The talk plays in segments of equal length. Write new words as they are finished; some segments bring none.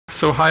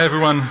So hi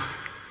everyone.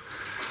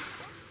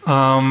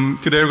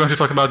 Today we're going to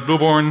talk about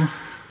BlueBorne.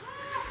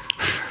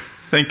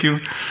 Thank you.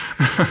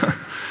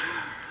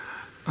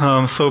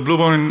 So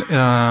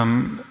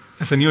BlueBorne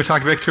is a new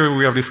attack vector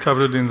we have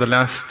discovered in the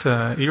last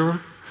year.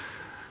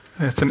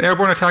 It's an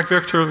airborne attack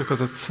vector because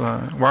it's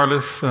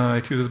wireless.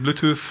 It uses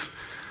Bluetooth.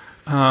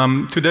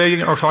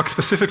 Today our talk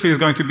specifically is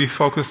going to be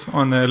focused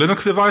on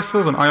Linux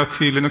devices, on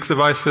IoT Linux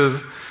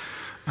devices,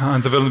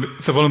 and the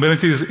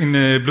vulnerabilities in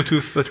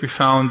Bluetooth that we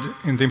found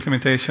in the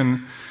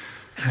implementation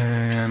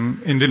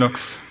in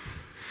Linux.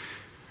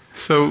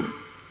 So,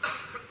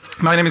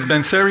 my name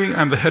is Seri.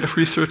 I'm the head of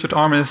research at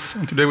Armis,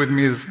 and today with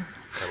me is...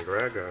 I'm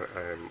Greg.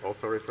 I'm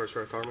also a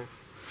researcher at Armis.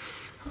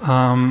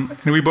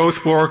 And we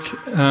both work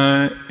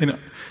in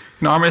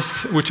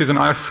Armis, which is an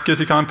IoT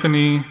security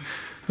company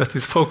that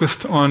is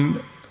focused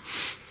on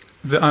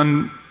the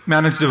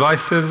unmanaged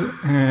devices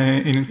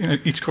in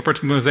each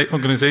corporate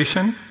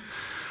organization.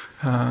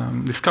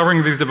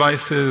 Discovering these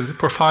devices,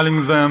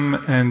 profiling them,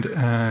 and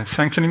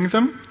sanctioning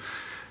them.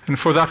 And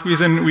for that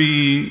reason,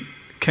 we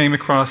came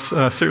across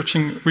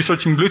researching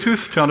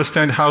Bluetooth to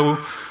understand how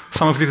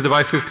some of these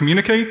devices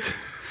communicate.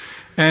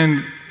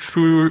 And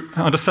through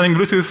understanding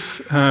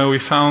Bluetooth, we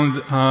found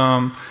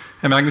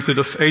a magnitude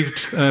of 8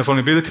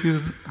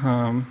 vulnerabilities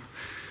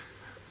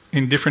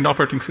in different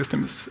operating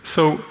systems.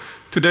 So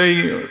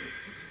today,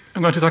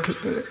 I'm going to talk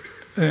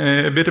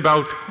a bit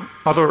about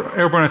other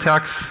airborne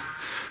attacks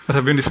that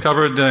have been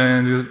discovered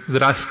in the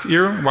last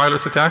year,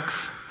 wireless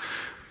attacks,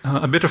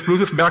 a bit of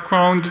Bluetooth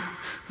background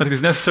that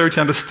is necessary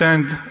to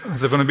understand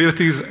the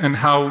vulnerabilities and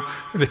how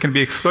they can be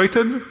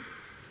exploited.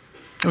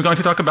 We're going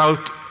to talk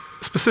about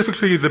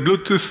specifically the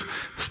Bluetooth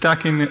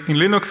stack in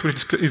Linux,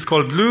 which is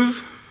called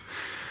Blues,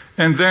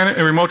 and then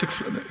a remote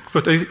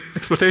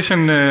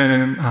exploitation,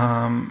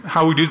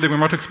 how we did the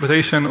remote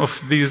exploitation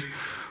of these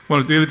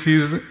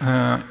vulnerabilities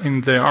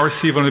in the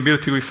RC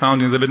vulnerability we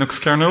found in the Linux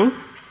kernel.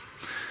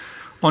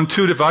 On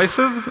 2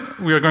 devices,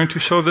 we are going to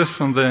show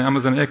this on the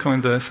Amazon Echo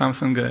and the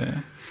Samsung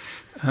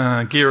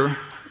Gear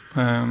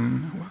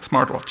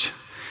smartwatch.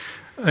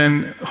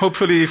 And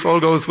hopefully, if all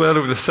goes well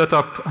with the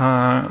setup,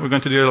 we're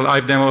going to do a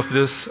live demo of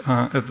this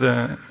at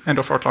the end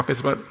of our talk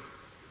as well.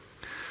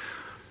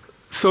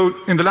 So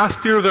in the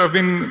last year, there have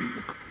been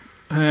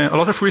a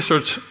lot of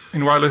research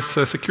in wireless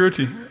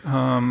security,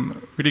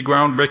 really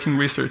groundbreaking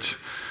research.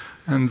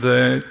 And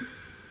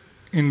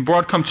in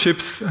Broadcom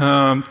chips,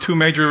 2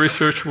 major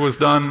research was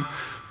done.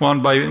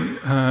 One by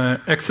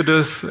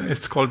Exodus,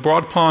 it's called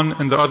BroadPon,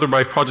 and the other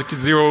by Project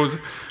Zero's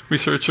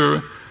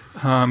researcher.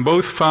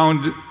 Both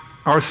found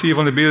RC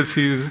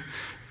vulnerabilities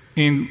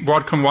in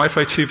Broadcom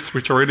Wi-Fi chips,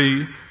 which are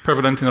already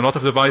prevalent in a lot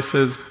of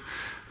devices,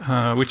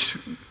 which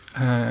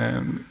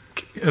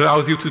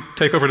allows you to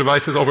take over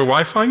devices over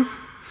Wi-Fi,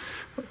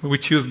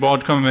 which use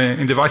Broadcom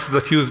in devices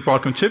that use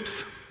Broadcom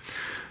chips.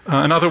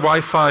 Another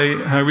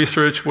Wi-Fi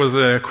research was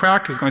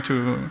Crack. Is going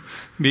to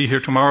be here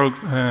tomorrow,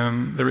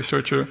 the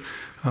researcher.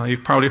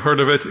 You've probably heard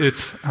of it.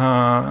 It's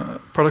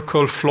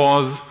protocol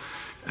flaws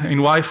in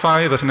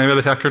Wi-Fi that enable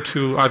attacker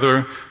to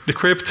either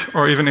decrypt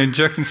or even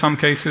inject, in some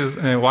cases,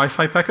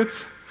 Wi-Fi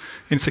packets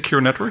in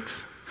secure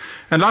networks.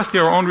 And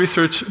lastly, our own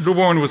research,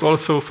 BlueBorne, was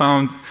also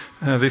found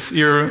this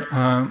year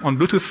on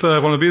Bluetooth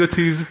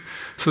vulnerabilities.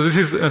 So this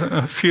is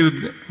a field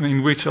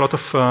in which a lot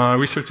of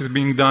research is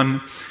being done.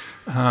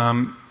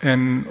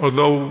 And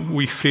although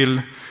we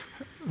feel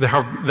there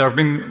have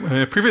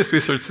been previous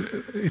research,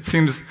 it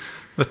seems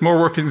that more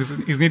work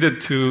is needed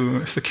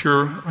to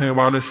secure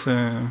wireless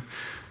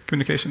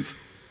communications.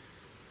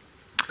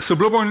 So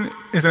BlueBorne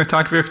is an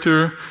attack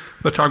vector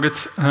that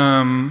targets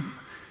a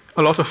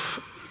lot of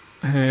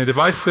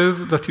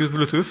devices that use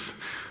Bluetooth,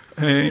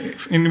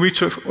 in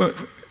which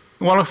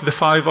one of the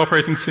 5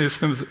 operating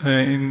systems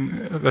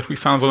that we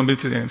found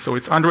vulnerabilities in. So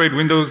it's Android,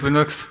 Windows,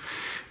 Linux,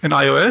 and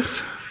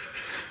iOS.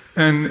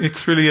 And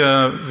it's really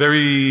a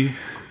very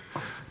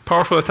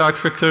powerful attack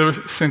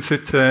vector since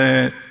it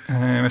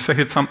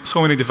affected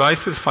so many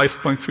devices.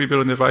 5.3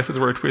 billion devices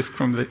were at risk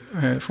from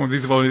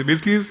these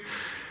vulnerabilities.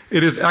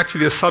 It is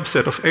actually a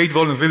subset of 8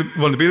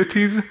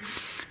 vulnerabilities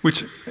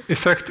which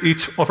affect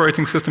each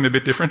operating system a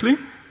bit differently.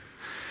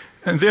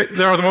 And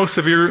they are the most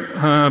severe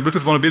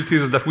Bluetooth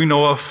vulnerabilities that we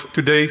know of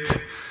to date.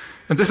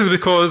 And this is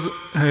because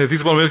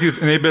these vulnerabilities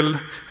enable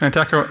an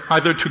attacker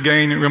either to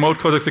gain remote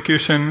code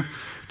execution,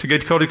 to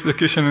get code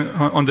execution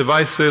on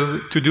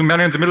devices, to do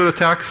man-in-the-middle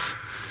attacks,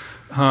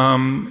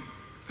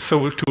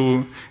 so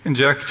to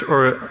inject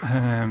or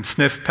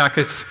sniff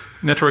packets,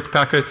 network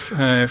packets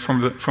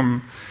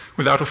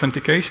without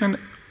authentication,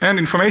 and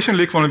information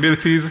leak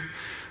vulnerabilities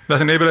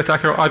that enable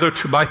attacker either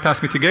to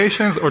bypass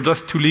mitigations or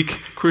just to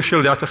leak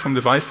crucial data from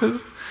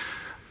devices.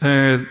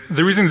 The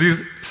reason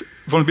these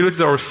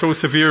vulnerabilities are so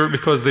severe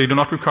because they do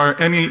not require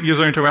any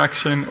user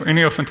interaction or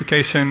any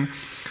authentication.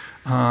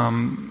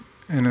 And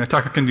an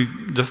attacker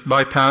can just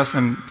bypass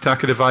and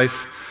attack a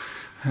device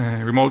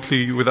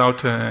remotely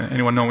without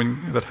anyone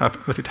knowing that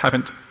it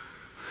happened.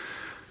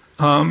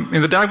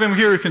 In the diagram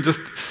here, you can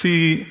just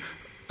see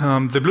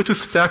the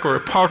Bluetooth stack, or a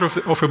part of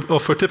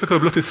a typical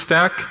Bluetooth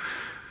stack.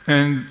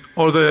 and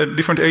all the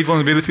different 8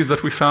 vulnerabilities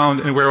that we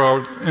found and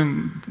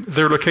and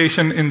their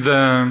location in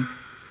the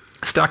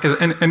stack.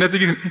 And as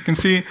you can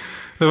see,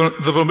 the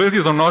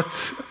vulnerabilities are not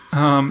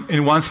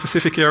in one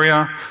specific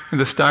area in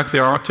the stack. They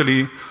are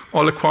actually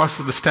all across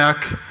the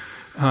stack,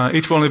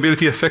 each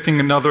vulnerability affecting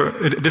a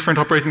different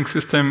operating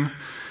system.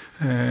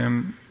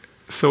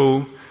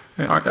 So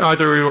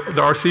either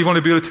the RC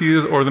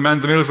vulnerabilities or the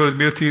man-in-the-middle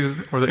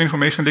vulnerabilities or the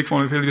information leak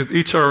vulnerabilities,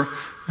 each are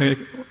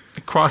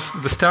across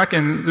the stack,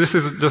 and this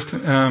is just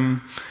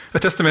a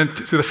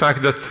testament to the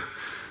fact that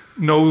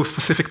no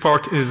specific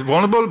part is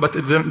vulnerable, but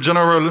the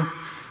general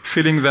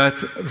feeling that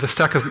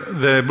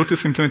the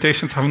Bluetooth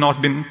implementations have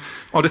not been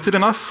audited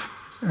enough,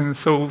 and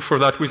so for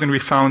that reason we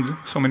found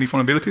so many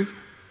vulnerabilities.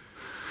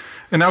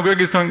 And now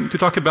Greg is going to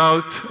talk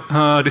about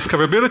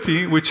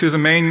discoverability, which is a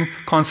main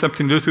concept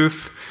in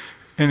Bluetooth,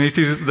 and it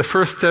is the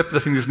first step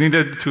that is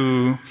needed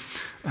for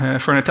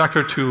an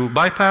attacker to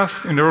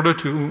bypass in order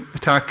to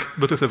attack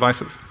Bluetooth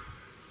devices.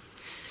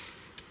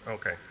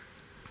 Okay.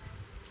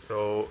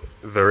 So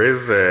there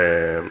is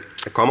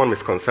a common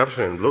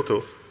misconception in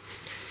Bluetooth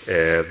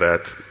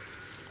that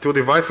two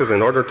devices,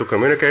 in order to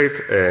communicate,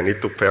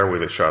 need to pair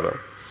with each other.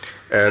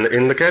 And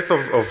in the case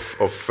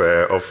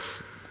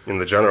in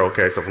the general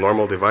case of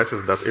normal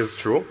devices, that is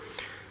true.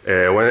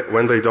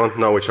 When they don't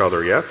know each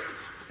other yet,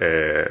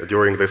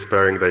 during this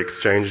pairing they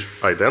exchange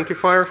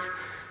identifiers,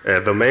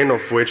 the main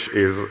of which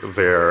is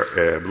their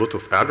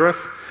Bluetooth address.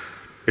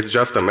 It's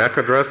just a MAC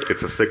address,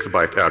 it's a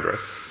 6-byte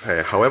address.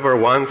 However,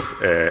 once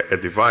a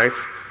device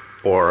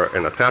or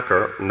an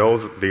attacker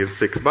knows these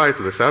 6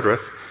 bytes, this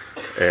address,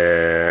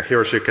 he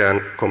or she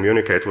can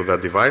communicate with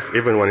that device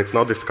even when it's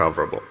not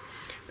discoverable.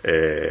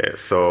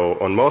 So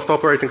on most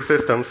operating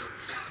systems,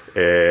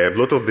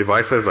 Bluetooth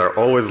devices are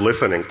always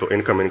listening to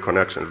incoming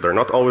connections. They're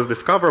not always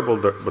discoverable,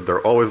 but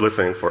they're always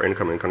listening for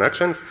incoming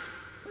connections,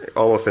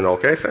 almost in all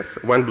cases,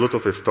 when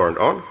Bluetooth is turned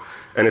on.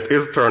 And it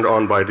is turned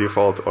on by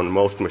default on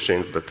most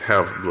machines that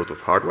have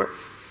Bluetooth hardware.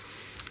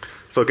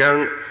 So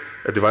again,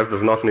 a device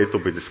does not need to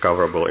be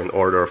discoverable in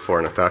order for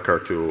an attacker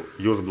to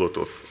use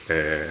Bluetooth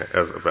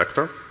as a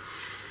vector.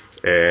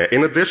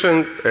 In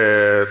addition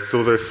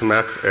to this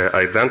MAC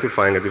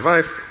identifying a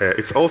device,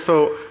 it's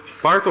also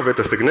part of it,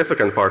 a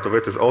significant part of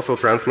it, is also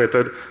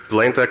transmitted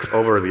plain text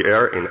over the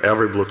air in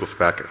every Bluetooth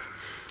packet.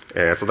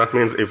 So that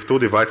means if two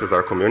devices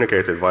are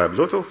communicated via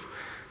Bluetooth,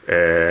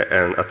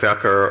 an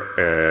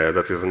attacker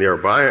that is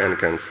nearby and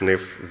can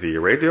sniff the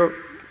radio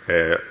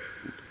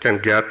can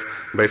get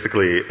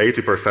basically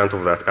 80%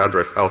 of that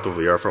address out of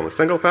the air from a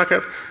single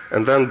packet,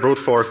 and then brute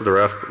force the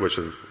rest, which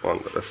is on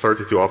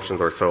 32 options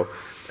or so,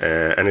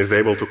 and is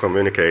able to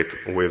communicate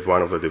with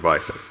one of the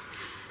devices.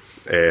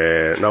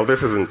 Now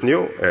this isn't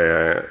new.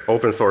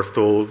 Open source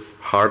tools,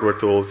 hardware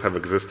tools have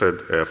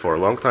existed for a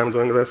long time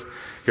doing this.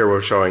 Here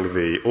we're showing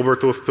the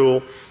Ubertooth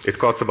tool. It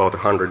costs about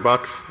 $100.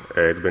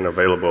 It's been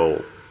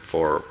available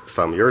for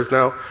some years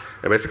now.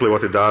 And basically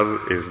what it does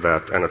is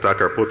that an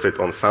attacker puts it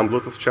on some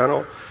Bluetooth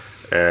channel,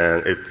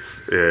 and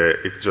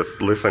it's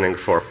just listening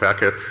for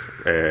packets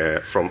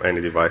from any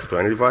device to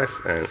any device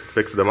and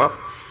picks them up.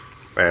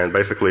 And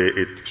basically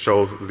it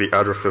shows the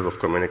addresses of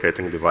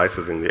communicating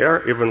devices in the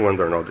air, even when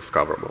they're not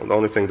discoverable. The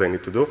only thing they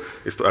need to do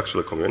is to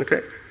actually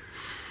communicate.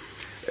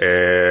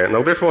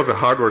 Now this was a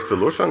hardware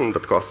solution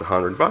that cost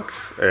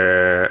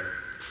 $100.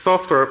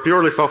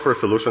 Purely software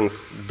solutions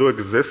do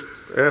exist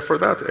for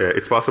that.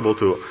 It's possible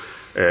to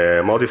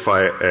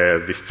modify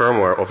the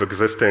firmware of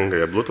existing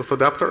Bluetooth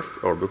adapters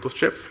or Bluetooth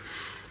chips.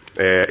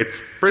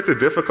 It's pretty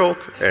difficult,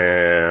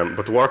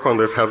 but work on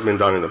this has been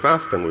done in the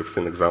past, and we've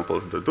seen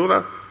examples that do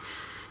that.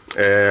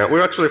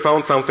 We actually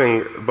found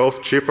something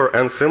both cheaper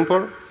and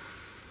simpler,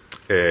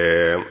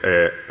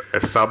 a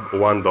sub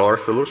 $1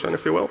 solution,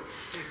 if you will.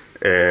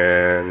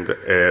 And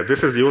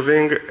this is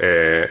using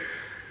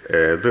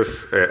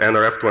this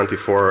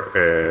NRF24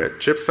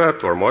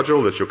 chipset or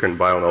module that you can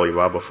buy on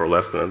Alibaba for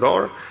less than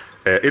 $1.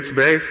 It's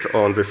based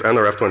on this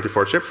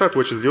NRF24 chipset,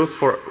 which is used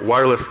for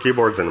wireless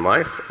keyboards and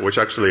mice, which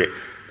actually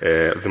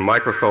the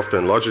Microsoft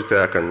and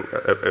Logitech and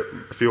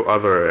a few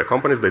other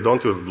companies, they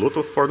don't use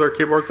Bluetooth for their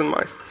keyboards and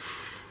mice.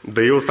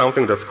 They use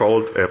something that's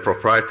called a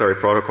proprietary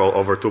protocol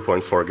over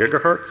 2.4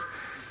 gigahertz,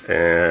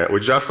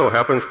 which just so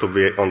happens to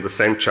be on the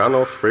same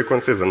channels,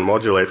 frequencies, and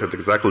modulated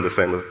exactly the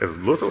same as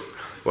Bluetooth,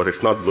 but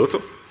it's not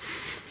Bluetooth.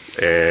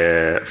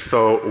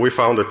 So we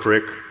found a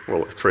trick,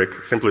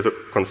 simply to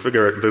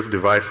configure this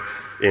device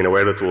in a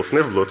way that will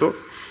sniff Bluetooth.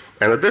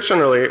 And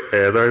additionally,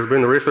 there has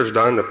been research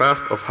done in the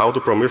past of how to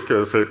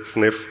promiscuously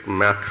sniff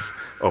MACs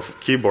of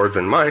keyboards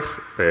and mice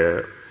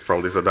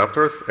from these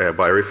adapters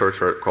by a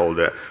researcher called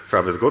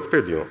Travis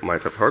Goodspeed. You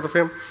might have heard of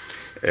him.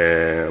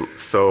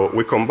 So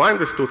we combined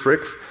these two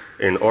tricks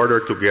in order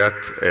to get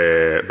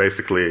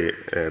basically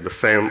the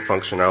same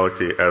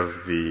functionality as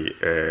the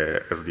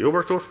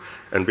Ubertooth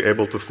and be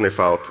able to sniff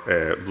out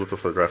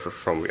Bluetooth addresses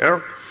from the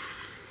air.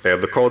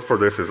 The code for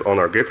this is on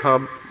our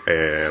GitHub.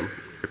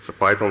 It's a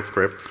Python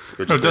script.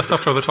 Just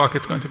after the talk,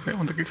 it's going to be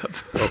on the GitHub.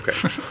 Okay.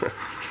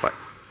 Fine.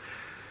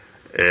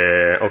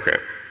 Okay.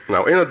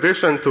 Now, in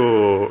addition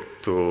to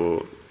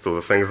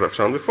the things I've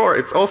shown before,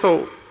 it's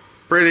also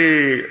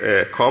pretty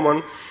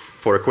common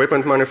for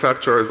equipment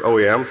manufacturers,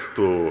 OEMs,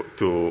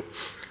 to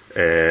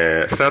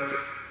set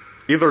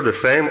either the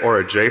same or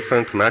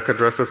adjacent MAC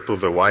addresses to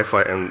the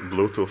Wi-Fi and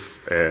Bluetooth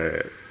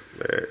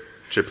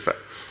chipset.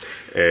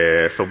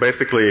 So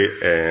basically,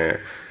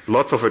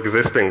 lots of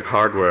existing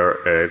hardware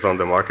is on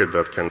the market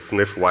that can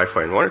sniff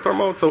Wi-Fi in monitor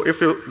mode. So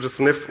if you just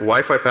sniff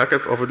Wi-Fi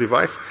packets of a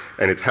device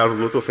and it has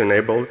Bluetooth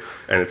enabled,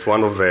 and it's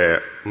one of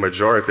the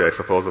majority, I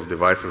suppose, of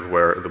devices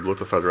where the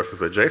Bluetooth address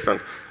is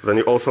adjacent, then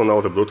you also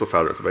know the Bluetooth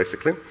address,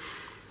 basically.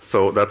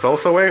 So that's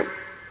also a way.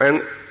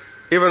 And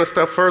even a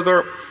step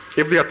further,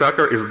 if the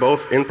attacker is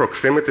both in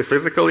proximity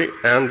physically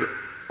and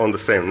on the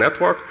same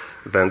network,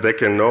 then they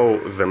can know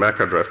the MAC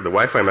address, the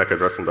Wi-Fi MAC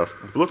address and the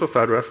Bluetooth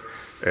address,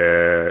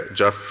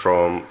 just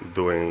from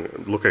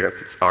looking at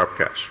its ARP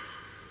cache.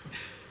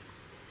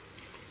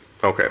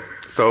 Okay,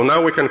 so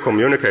now we can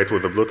communicate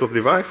with the Bluetooth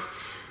device.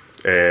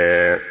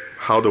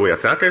 How do we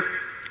attack it?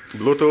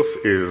 Bluetooth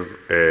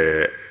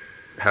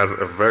has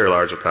a very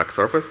large attack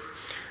surface.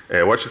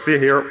 What you see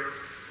here,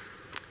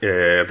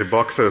 the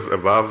boxes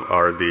above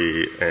are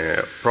the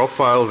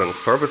profiles and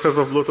services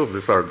of Bluetooth.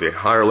 These are the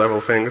higher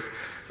level things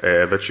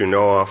that you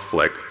know of,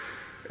 like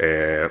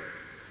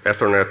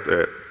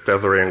Ethernet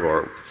tethering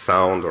or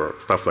sound or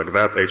stuff like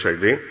that,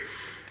 HID.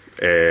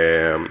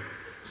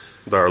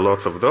 There are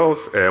lots of those.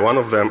 One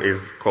of them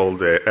is called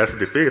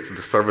SDP. It's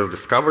the Service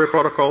Discovery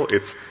Protocol.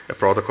 It's a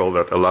protocol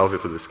that allows you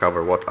to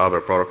discover what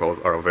other protocols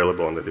are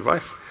available on the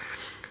device.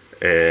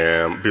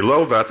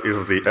 Below that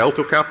is the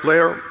L2 cap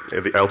layer.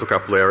 The L2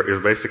 cap layer is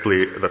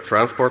basically the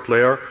transport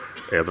layer,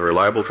 the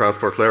reliable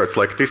transport layer. It's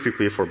like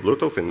TCP for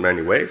Bluetooth in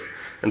many ways.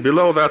 And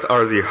below that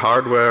are the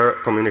hardware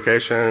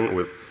communication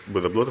with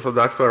the Bluetooth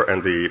adapter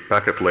and the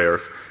packet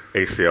layers,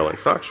 ACL and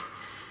such.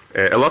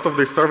 A lot of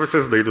these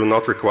services, they do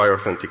not require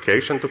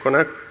authentication to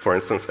connect. For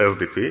instance,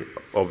 SDP,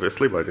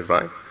 obviously, by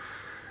design.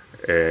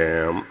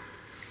 And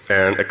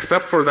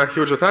except for that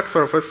huge attack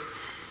surface,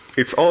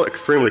 it's all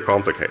extremely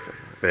complicated.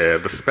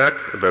 The spec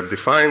that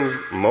defines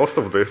most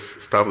of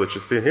this stuff that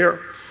you see here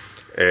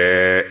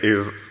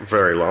is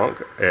very long.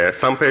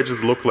 Some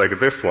pages look like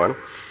this one.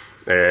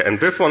 And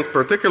this one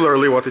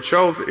particularly, what it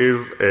shows is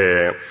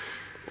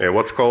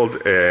what's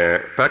called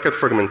packet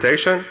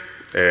fragmentation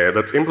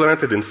that's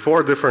implemented in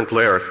 4 different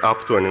layers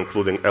up to and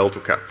including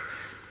L2 cap.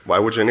 Why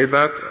would you need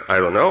that? I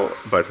don't know,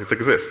 but it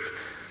exists.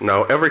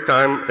 Now, every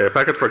time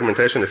packet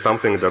fragmentation is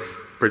something that's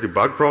pretty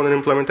bug-prone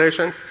in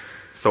implementations.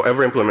 So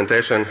every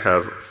implementation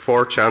has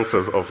 4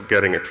 chances of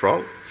getting it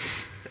wrong,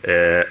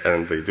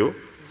 and they do.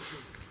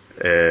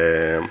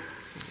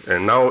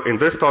 And now in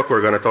this talk,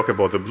 we're going to talk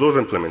about the Blues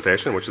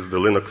implementation, which is the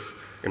Linux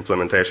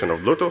implementation of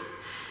Bluetooth.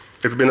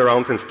 It's been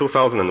around since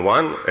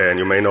 2001, and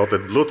you may note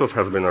that Bluetooth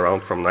has been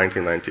around from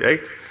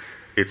 1998.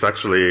 It's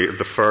actually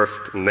the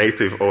first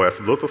native OS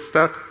Bluetooth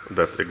stack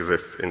that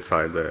exists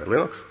inside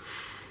Linux.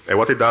 And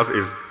what it does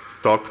is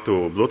talk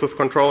to Bluetooth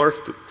controllers,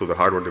 to the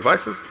hardware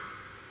devices.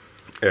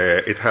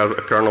 It has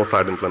a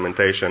kernel-side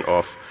implementation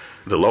of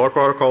the lower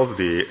protocols.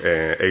 The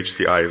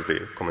HCI is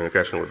the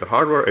communication with the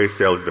hardware,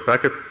 ACL is the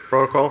packet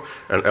protocol,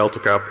 and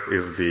L2 cap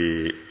is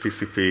the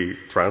TCP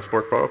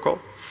transport protocol.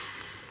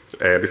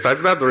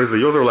 Besides that, there is a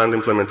user-land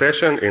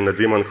implementation in a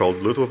daemon called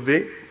Bluetooth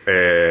D.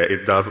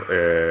 It does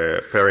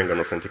pairing and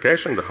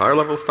authentication, the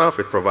higher-level stuff.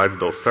 It provides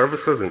those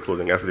services,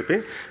 including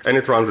SDP, and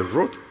it runs as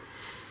root.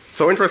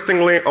 So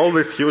interestingly, all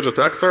this huge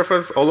attack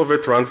surface, all of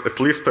it runs at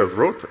least as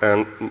root,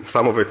 and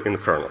some of it in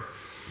kernel.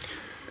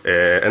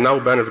 And now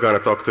Ben is going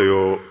to talk to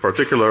you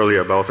particularly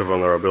about a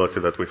vulnerability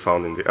that we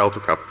found in the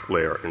L2 cap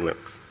layer in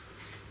Linux.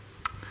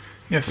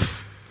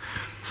 Yes.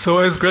 So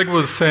as Greg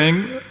was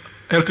saying,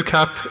 L2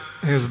 cap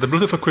is the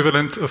Bluetooth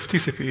equivalent of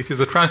TCP. It is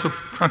a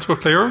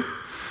transport layer.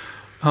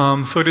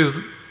 So it is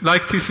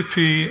like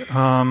TCP.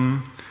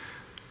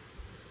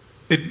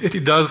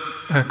 It does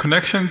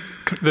connection.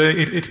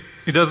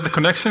 It does the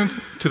connection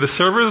to the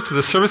servers, to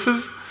the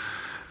services,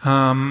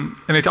 and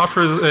it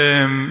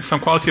offers some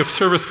quality of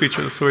service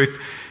features. So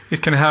you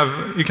can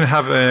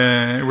have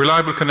a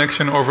reliable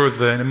connection over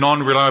the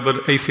non-reliable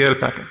ACL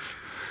packets.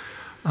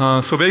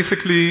 So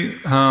basically,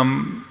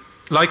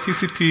 like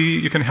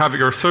TCP, you can have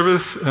your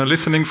service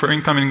listening for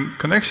incoming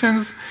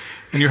connections,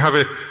 and you have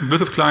a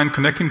Bluetooth client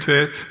connecting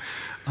to it,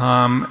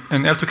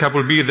 and L2 cap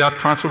will be that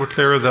transport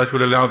layer that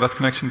will allow that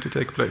connection to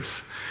take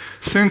place.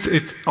 Since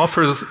it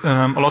offers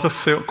a lot of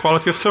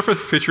quality of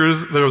surface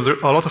features, there is a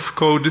lot of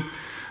code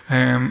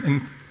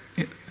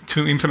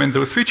to implement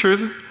those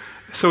features,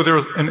 so there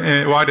is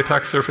a wide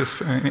attack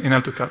surface in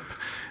L2 cap.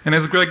 And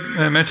as Greg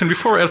mentioned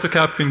before, L2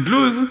 cap in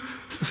Blues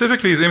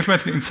specifically is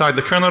implemented inside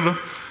the kernel,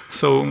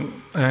 so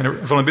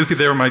vulnerability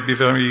there might be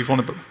very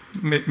vulnerable,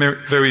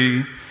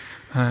 very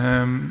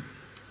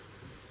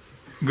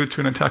good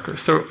to an attacker.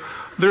 So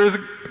there is a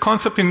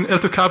concept in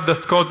L2 cap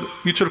that's called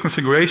mutual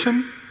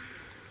configuration.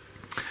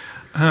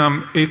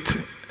 It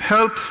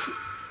helps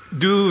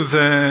do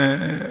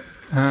the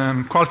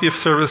quality of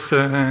service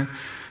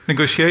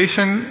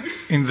negotiation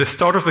in the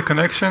start of the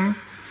connection.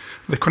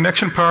 The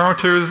connection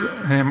parameters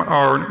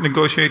are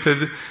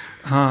negotiated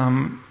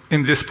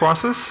in this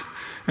process.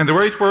 And the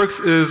way it works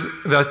is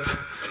that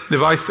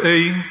device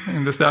A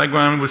in this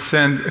diagram will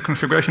send a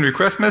configuration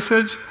request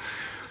message,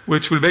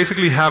 which will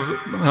basically have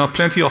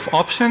plenty of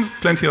options,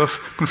 plenty of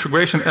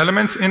configuration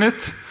elements in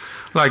it,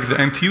 like the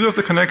MTU of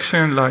the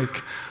connection,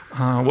 like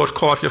what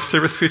quality of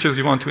service features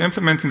you want to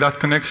implement in that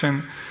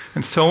connection,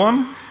 and so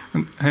on.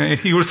 And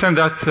he will send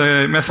that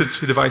message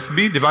to device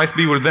B. Device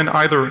B will then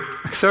either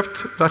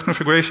accept that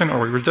configuration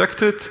or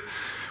reject it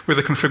with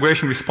a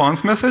configuration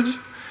response message.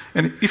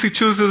 And if he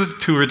chooses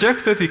to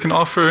reject it, he can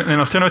offer an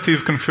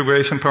alternative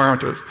configuration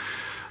parameters.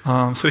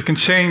 So he can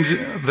change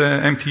the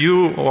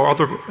MTU or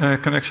other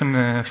connection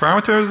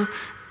parameters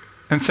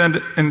and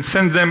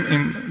send them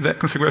in the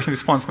configuration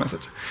response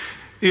message.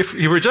 If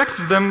he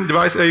rejects them,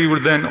 device A will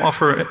then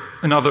offer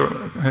another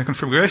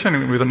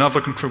configuration with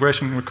another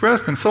configuration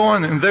request and so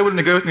on, and they will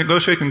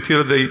negotiate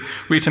until they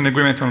reach an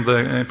agreement on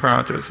the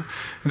parameters.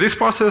 In this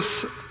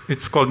process,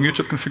 it's called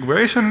mutual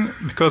configuration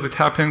because it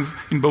happens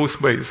in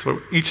both ways.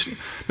 So each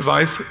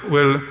device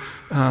will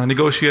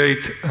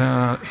negotiate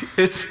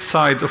its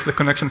sides of the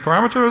connection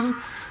parameters,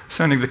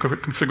 sending the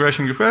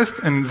configuration request,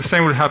 and the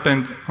same will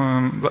happen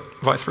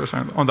vice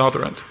versa on the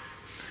other end.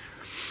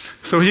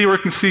 So here we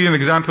can see an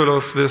example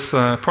of this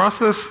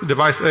process.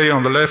 Device A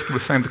on the left will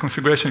send the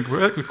configuration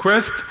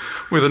request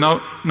with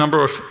a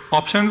number of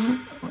options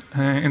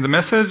in the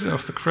message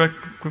of the correct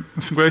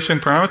configuration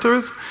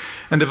parameters.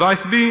 And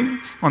device B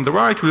on the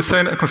right will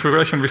send a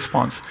configuration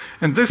response.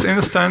 In this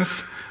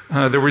instance,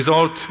 the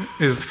result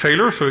is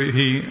failure, so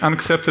he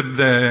unaccepted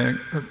the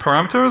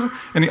parameters,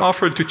 and he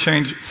offered to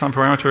change some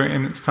parameter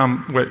in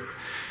some way.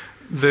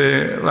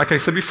 Like I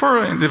said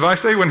before, in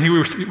device A, when he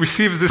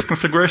receives this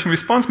configuration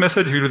response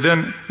message, he will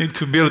then need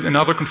to build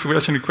another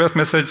configuration request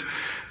message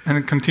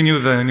and continue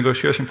the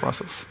negotiation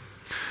process.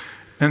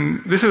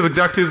 And this is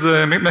exactly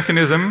the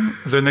mechanism,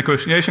 the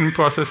negotiation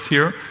process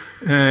here,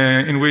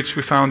 in which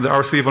we found the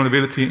RC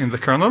vulnerability in the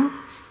kernel.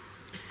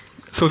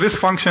 So this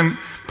function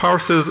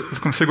parses the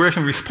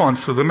configuration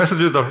response, so the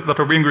messages that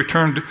are being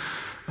returned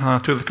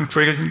to the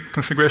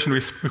configuration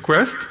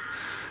request.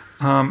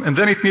 And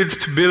then it needs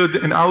to build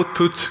an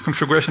output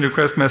configuration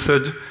request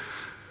message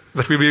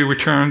that will be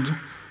returned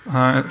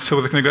so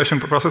the negotiation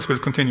process will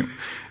continue.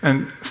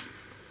 And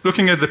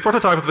looking at the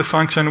prototype of the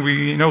function,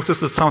 we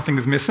noticed that something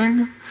is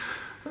missing.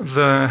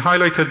 The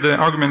highlighted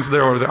arguments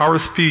there, or the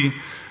RSP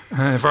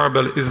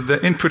variable, is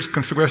the input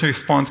configuration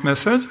response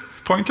message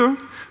pointer.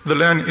 The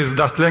len is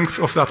that length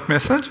of that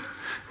message.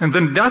 And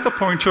then data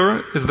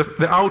pointer is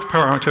the out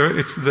parameter.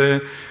 It's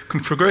the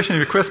configuration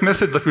request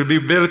message that will be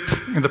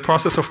built in the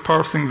process of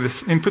parsing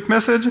this input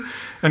message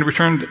and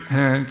returned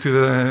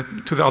to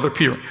the other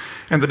peer.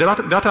 And the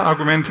data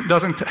argument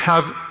doesn't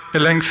have a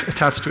length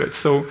attached to it.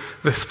 So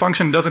this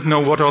function doesn't know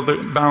what are the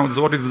bounds,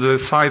 what is the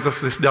size of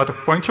this data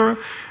pointer,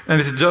 and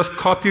it just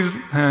copies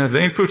the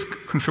input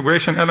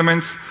configuration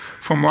elements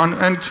from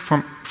one end,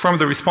 from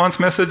the response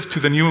message to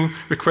the new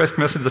request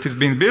message that is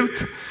being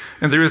built,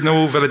 and there is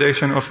no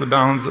validation of the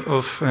bounds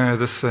of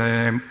this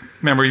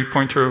memory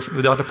pointer,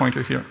 the data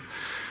pointer here.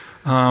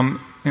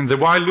 In the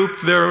while loop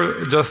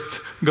there, it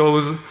just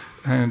goes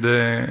and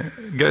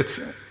gets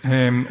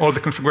all the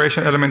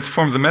configuration elements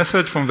from the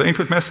message, from the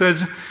input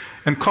message,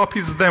 and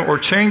copies them or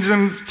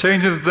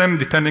changes them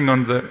depending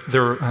on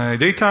their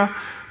data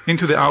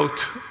into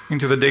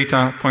the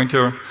data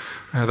pointer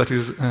that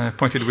is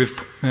pointed with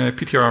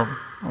PTR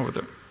over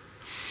there.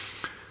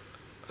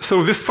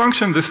 So this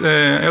function, this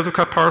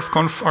L2CAP parse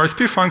conf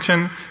RSP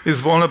function, is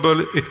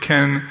vulnerable. It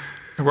can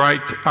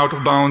write out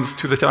of bounds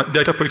to the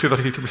data pointer that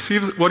it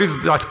receives. What is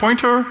that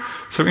pointer?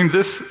 So in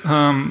this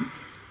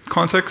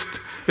context,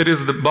 it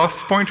is the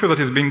buff pointer that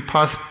is being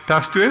passed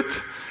to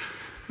it.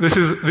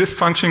 This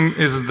function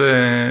is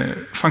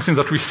the function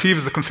that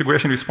receives the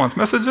configuration response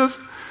messages.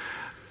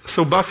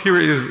 So buff here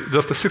is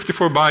just a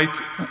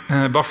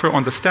 64-byte buffer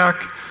on the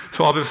stack.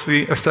 So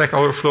obviously, a stack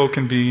overflow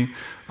can be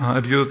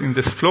abused in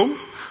this flow.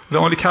 The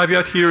only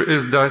caveat here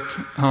is that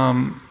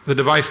the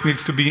device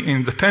needs to be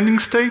in the pending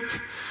state,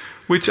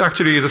 which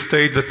actually is a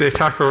state that the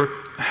attacker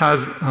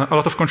has a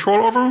lot of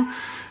control over.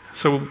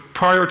 So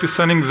prior to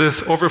sending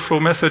this overflow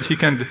message, he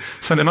can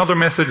send another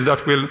message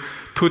that will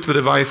put the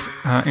device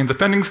in the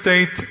pending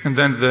state, and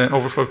then the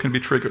overflow can be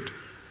triggered.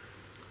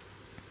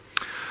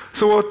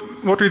 So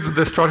what is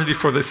the strategy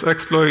for this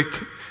exploit?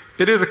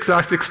 It is a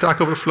classic stack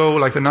overflow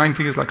like the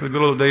 90s, like the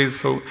good old days,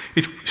 so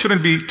it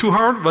shouldn't be too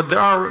hard, but there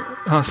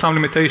are some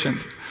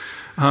limitations.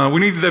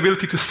 We need the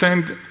ability to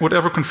send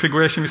whatever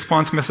configuration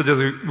response messages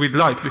we'd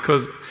like,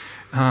 because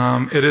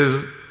it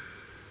is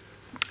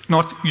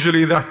not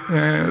usually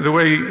the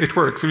way it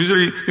works. So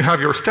usually you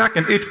have your stack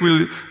and it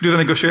will do the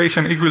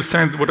negotiation, it will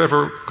send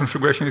whatever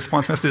configuration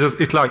response messages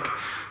it like.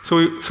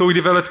 So we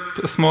developed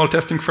a small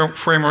testing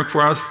framework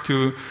for us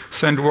to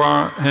send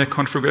raw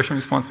configuration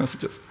response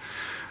messages.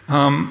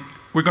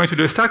 We're going to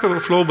do a stack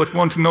overflow, but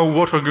want to know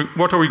what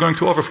are we going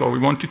to overflow. We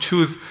want to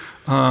choose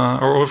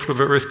our overflow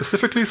very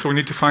specifically, so we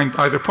need to find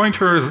either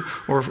pointers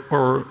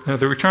or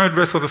the return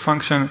address of the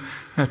function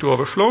to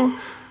overflow.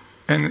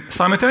 And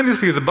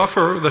simultaneously, the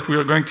buffer that we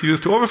are going to use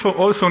to overflow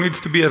also needs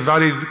to be a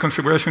valid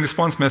configuration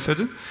response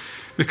message,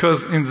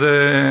 because in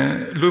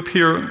the loop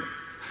here,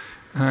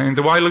 in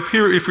the while loop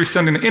here, if we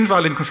send an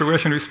invalid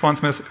configuration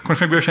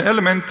configuration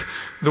element,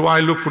 the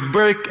while loop would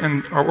break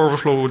and our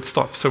overflow would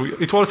stop. So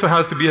it also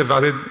has to be a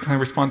valid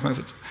response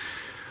message.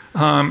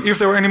 If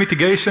there are any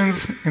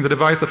mitigations in the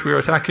device that we are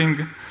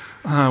attacking,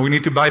 we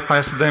need to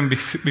bypass them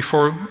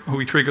before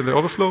we trigger the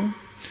overflow,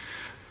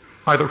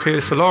 either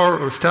KSLR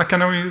or stack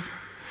canaries.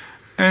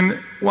 And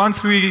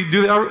once we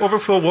do the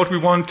overflow, what we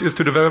want is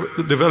to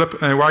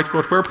develop a write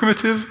word where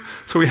primitive.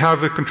 So we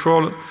have a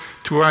control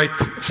to write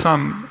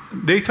some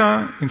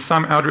data in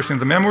some address in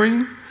the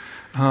memory.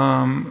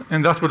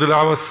 And that would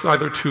allow us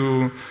either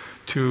to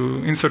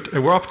insert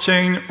a warp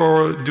chain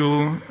or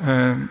do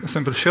a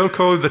simple shell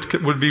code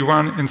that will be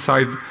run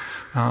inside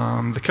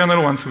the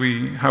kernel once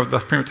we have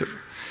that primitive.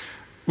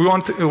 We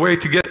want a way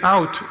to get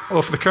out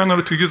of the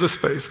kernel to user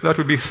space. That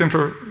would be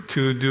simpler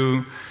to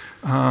do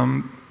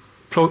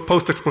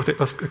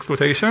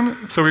post-exploitation.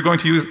 So we're going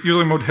to use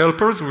user mode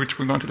helpers, which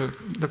we're going to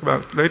talk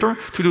about later,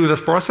 to do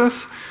that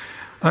process.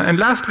 And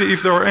lastly,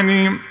 if there are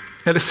any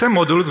LSM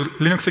modules,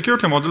 Linux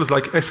security modules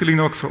like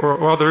SELinux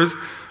or others,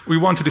 we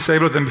want to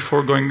disable them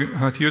before going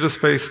to user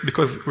space,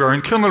 because we are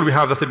in kernel, we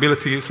have that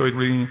ability, so it'd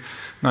be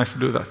nice to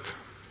do that.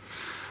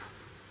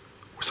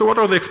 So what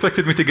are the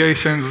expected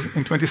mitigations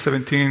in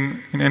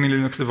 2017 in any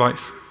Linux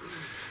device?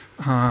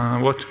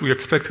 What we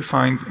expect to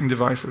find in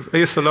devices.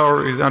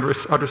 ASLR is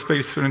address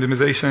space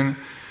randomization.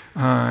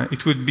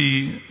 It would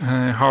be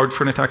hard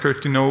for an attacker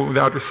to know the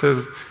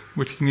addresses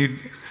which you need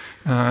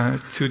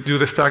to do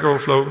the stack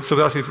overflow, so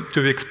that is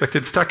to be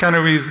expected. Stack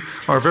canaries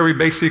are very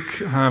basic,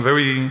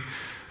 very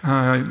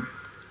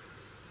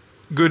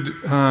good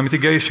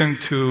mitigation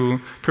to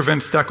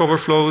prevent stack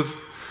overflows.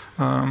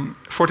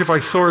 Fortify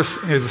source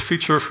is a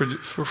feature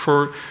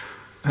for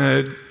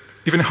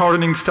even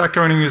hardening stack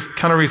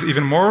canaries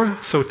even more.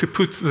 So to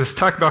put the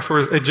stack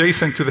buffers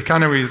adjacent to the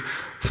canaries,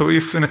 so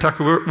if an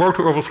attacker were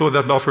to overflow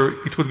that buffer,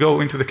 it would go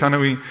into the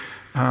canary,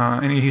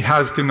 and he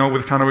has to know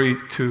with the canary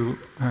to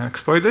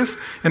exploit this.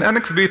 And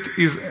NXBit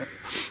is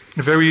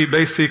a very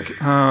basic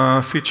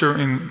feature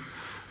in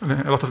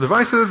a lot of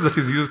devices that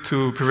is used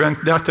to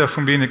prevent data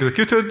from being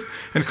executed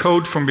and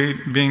code from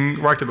being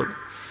writable.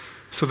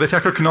 So the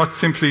attacker cannot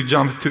simply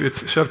jump to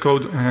its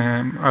shellcode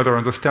either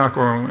on the stack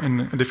or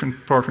in a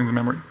different part in the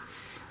memory.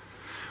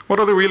 What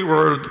are the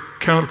real-world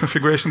kernel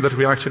configurations that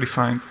we actually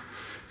find?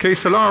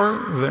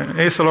 KSLR,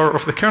 the ASLR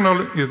of the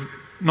kernel, is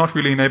not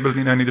really enabled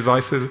in any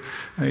devices.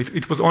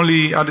 It was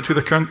only added to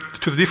the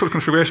default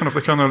configuration of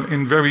the kernel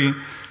in very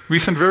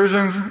recent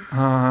versions.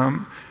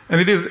 And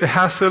it is a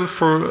hassle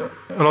for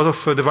a lot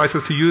of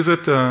devices to use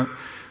it.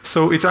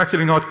 So it's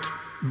actually not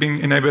being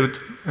enabled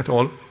at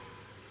all.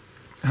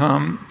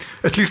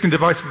 At least in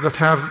devices that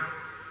have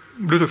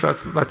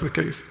Bluetooth, that's the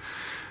case.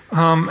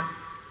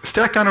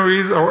 Stack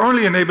canaries are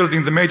only enabled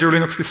in the major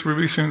Linux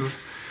distributions.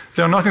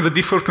 They are not in the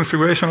default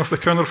configuration of the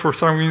kernel for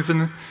some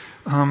reason.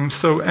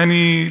 So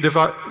any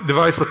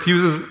device that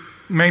uses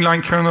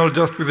mainline kernel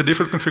just with the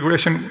default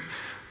configuration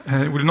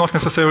will not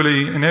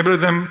necessarily enable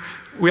them.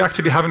 We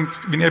actually haven't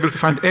been able to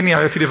find any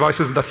IoT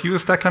devices that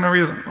use stack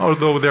canaries,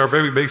 although they are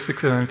very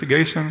basic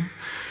mitigation.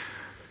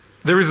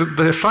 There is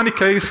the funny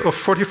case of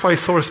Fortify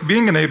source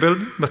being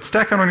enabled, but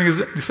stack canary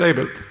is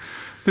disabled.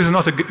 This is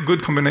not a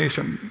good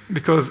combination,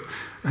 because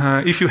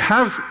if you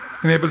have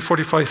enabled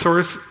Fortify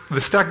source, the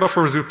stack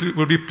buffers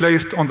will be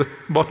placed on the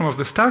bottom of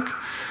the stack,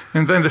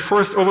 and then the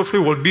first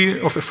overflow will be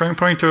of the frame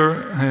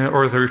pointer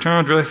or the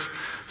return address,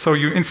 so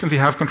you instantly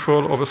have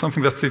control over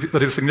something that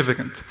is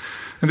significant.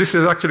 And this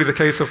is actually the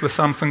case of the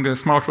Samsung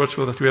smartwatch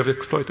that we have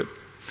exploited.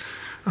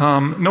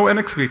 No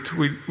NXBit.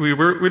 We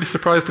were really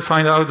surprised to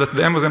find out that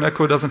the Amazon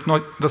Echo does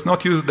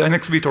not use the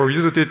NXBit or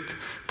uses it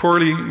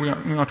poorly. We're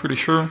not really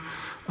sure.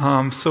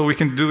 So we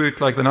can do it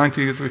like the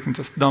 90s. We can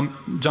just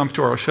jump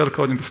to our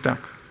shellcode in the stack.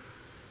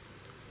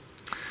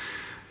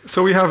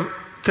 So we have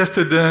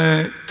tested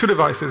two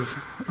devices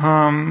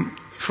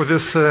for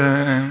this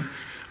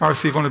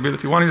RC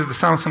vulnerability. One is the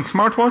Samsung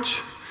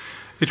smartwatch.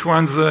 It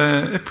runs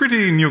a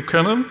pretty new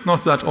kernel,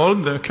 not that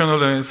old, the kernel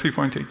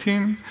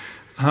 3.18.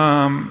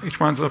 It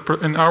runs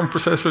an ARM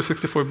processor,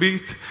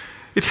 64-bit.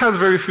 It has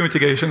very few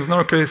mitigations,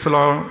 no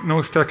KSLR,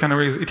 no stack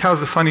canaries. It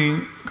has a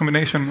funny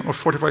combination of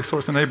Fortify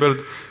source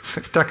enabled,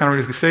 stack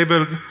canaries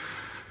disabled.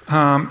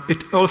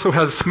 It also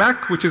has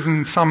SMAC, which is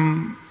in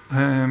some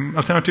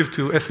alternative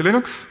to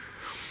SELinux.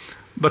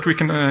 But we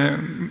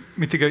can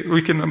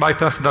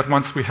bypass that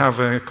once we have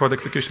code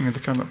execution in the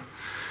kernel.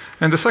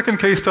 And the second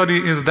case study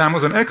is the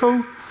Amazon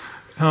Echo,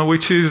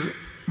 which is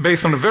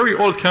based on a very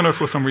old kernel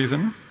for some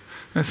reason.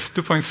 It's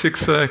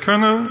 2.6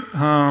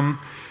 kernel.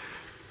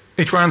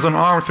 It runs on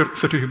ARM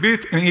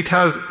 32-bit, and it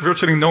has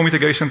virtually no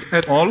mitigations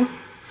at all.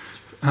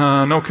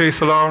 No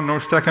KSLR, no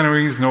stack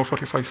canaries, no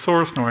Fortify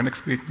source, no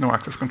NXBit, no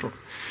access control.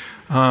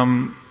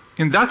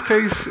 In that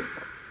case,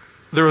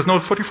 there is no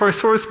Fortify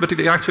source, but it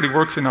actually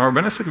works in our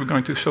benefit. We're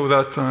going to show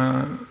that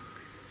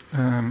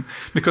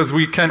because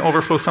we can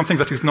overflow something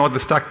that is not the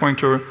stack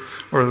pointer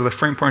or the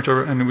frame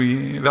pointer, and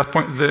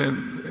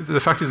the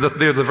fact is that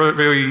there's a very,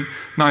 very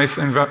nice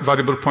and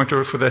valuable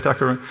pointer for the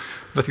attacker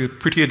that is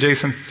pretty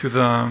adjacent to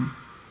the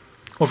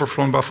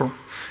overflown buffer.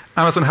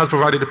 Amazon has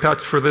provided a patch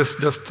for this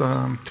just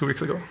 2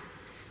 weeks ago.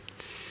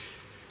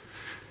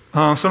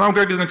 So now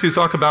Greg is going to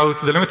talk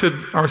about the limited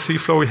RC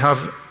flow we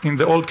have in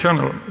the old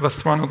kernel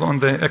that's run on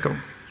the Echo.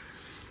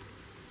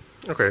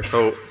 Okay,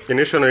 so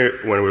initially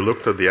when we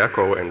looked at the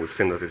Echo and we've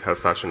seen that it has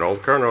such an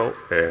old kernel,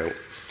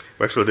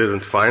 we actually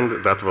didn't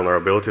find that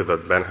vulnerability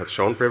that Ben has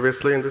shown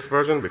previously in this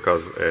version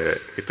because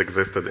it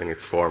existed in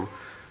its form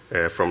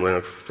from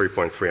Linux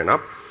 3.3 and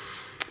up.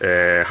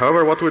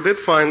 However, what we did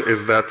find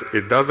is that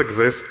it does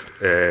exist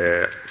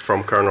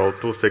from kernel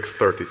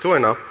 2.6.32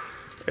 and up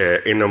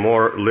in a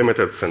more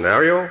limited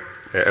scenario.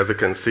 As you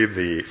can see,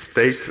 the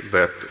state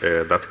that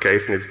that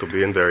case needs to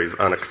be in there is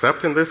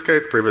unaccept in this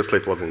case. Previously,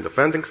 it was in the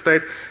pending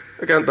state.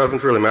 Again, it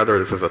doesn't really matter.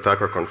 This is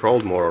attacker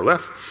controlled, more or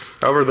less.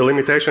 However, the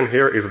limitation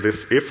here is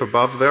this if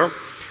above there.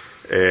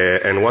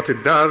 And what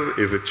it does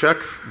is it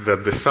checks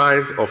that the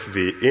size of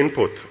the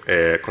input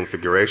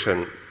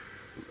configuration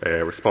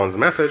response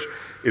message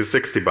is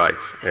 60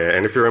 bytes.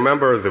 And if you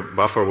remember, the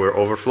buffer we're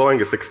overflowing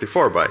is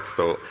 64 bytes.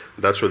 So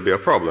that should be a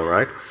problem,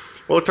 right?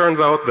 Well, it turns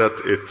out that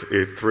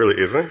it really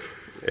isn't.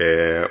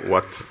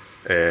 What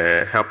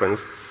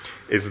happens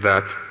is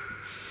that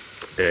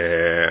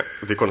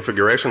the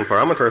configuration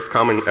parameters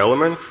come in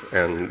elements,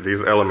 and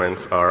these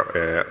elements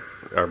are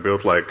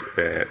built like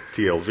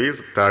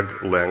TLVs,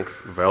 tag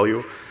length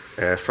value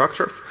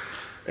structures.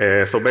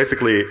 So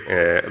basically,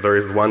 there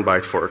is 1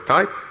 byte for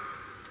type.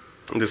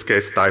 In this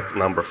case, type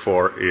number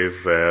 4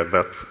 is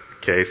that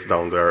case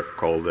down there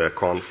called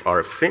conf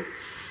RFC.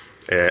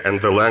 And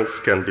the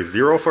length can be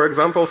 0, for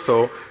example,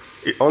 so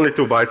only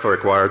 2 bytes are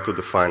required to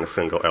define a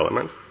single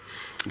element.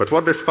 But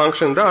what this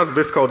function does,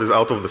 this code is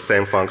out of the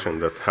same function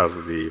that has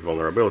the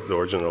vulnerability, the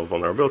original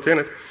vulnerability in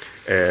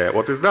it.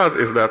 What this does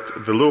is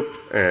that the loop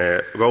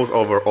goes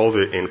over all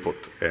the input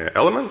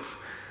elements,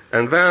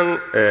 and then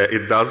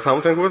it does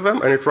something with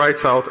them, and it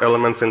writes out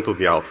elements into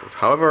the output.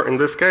 However, in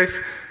this case,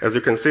 as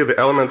you can see, the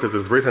element that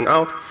is written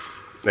out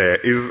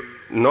is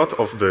not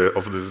of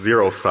the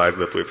 0 size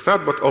that we've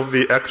set, but of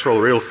the actual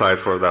real size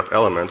for that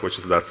element, which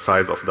is that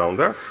size of down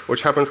there,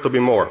 which happens to be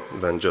more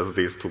than just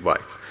these 2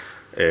 bytes.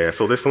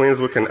 So this means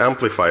we can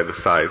amplify the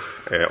size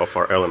of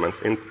our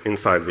elements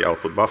inside the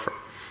output buffer.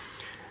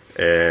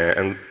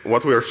 And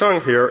what we are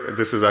showing here,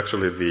 this is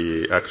actually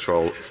the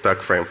actual stack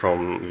frame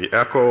from the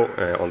Echo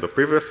on the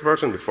previous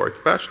version before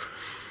it's patched.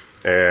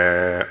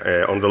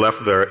 On the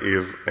left there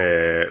is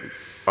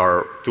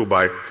our 2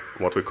 byte,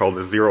 what we call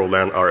the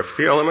 0-len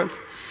RFC element.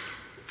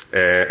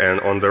 And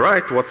on the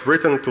right, what's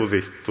written to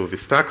the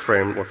stack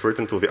frame, what's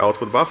written to the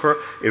output buffer,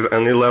 is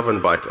an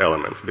 11-byte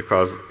element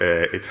because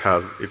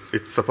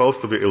it's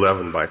supposed to be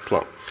 11 bytes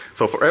long.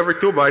 So for every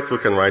 2 bytes, we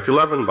can write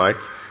 11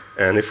 bytes.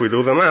 And if we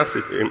do the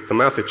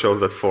math, it shows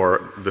that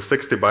for the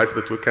 60 bytes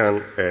that we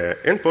can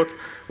input,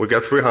 we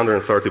get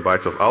 330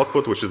 bytes of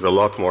output, which is a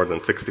lot more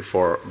than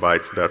 64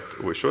 bytes that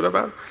we should have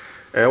had.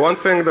 One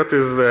thing that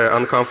is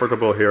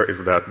uncomfortable here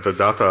is that the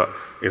data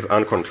is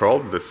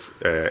uncontrolled. This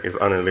is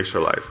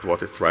uninitialized,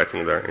 what it's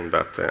writing there in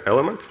that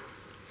element.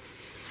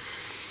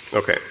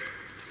 Okay,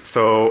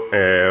 so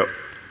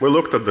we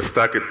looked at the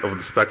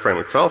stack frame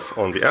itself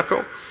on the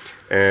Echo.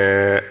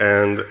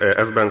 And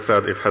as Ben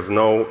said, it has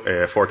no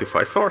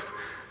 45 source,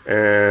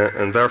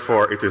 and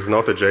therefore it is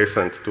not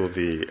adjacent to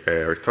the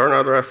return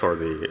address or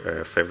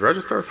the saved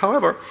registers.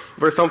 However,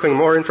 there's something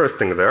more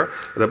interesting there.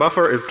 The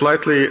buffer is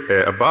slightly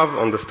above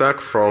on the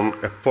stack from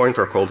a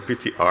pointer called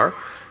PTR,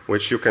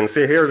 which you can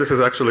see here. This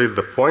is actually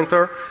the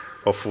pointer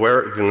of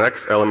where the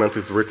next element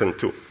is written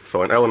to.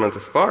 So an element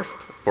is parsed,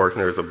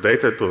 pointer is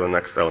updated to the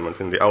next element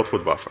in the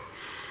output buffer.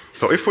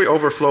 So if we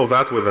overflow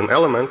that with an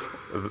element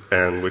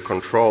and we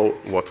control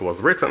what was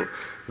written,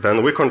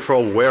 then we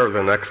control where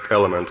the next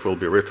element will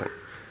be written.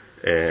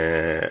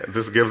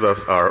 This gives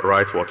us our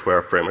write what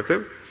where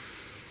primitive.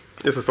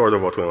 This is sort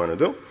of what we want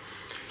to do.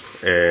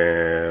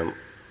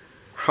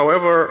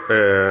 However,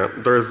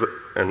 there is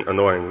an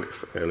annoying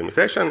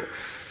limitation.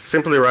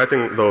 Simply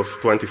writing those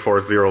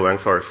 24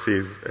 zero-length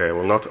RFCs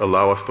will not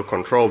allow us to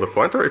control the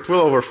pointer. It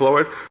will overflow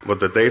it, but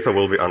the data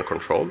will be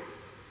uncontrolled.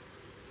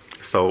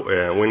 So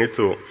we need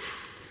to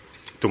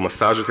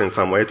massage it in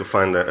some way to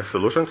find a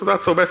solution to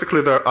that. So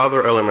basically, there are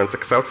other elements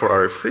except for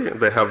RFC.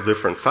 They have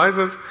different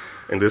sizes.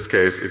 In this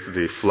case, it's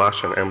the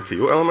flash and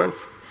MTU elements.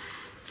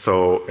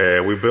 So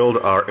we build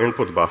our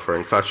input buffer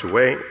in such a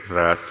way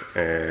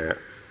that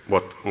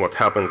what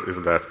happens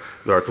is that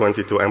there are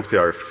 22 empty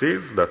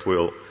RFCs that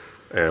will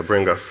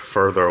bring us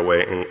further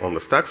away on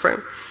the stack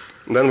frame.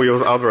 And then we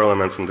use other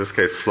elements, in this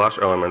case flash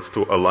elements,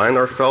 to align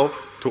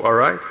ourselves to our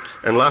write.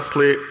 And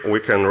lastly, we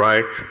can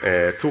write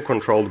 2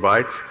 controlled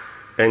bytes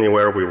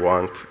anywhere we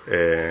want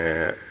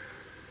there.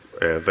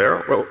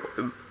 Well,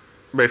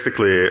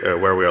 basically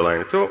where we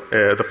align it to.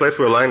 The place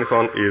we align it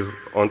on is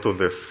onto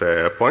this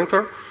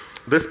pointer.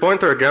 This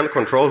pointer again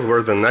controls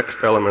where the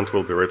next element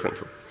will be written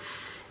to.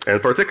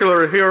 And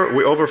particularly here,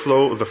 we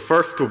overflow the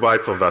first 2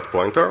 bytes of that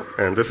pointer,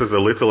 and this is a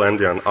little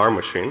endian R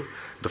machine.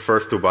 The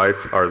first 2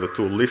 bytes are the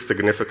 2 least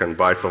significant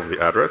bytes of the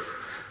address.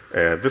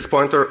 This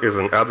pointer is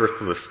an address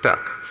to the stack,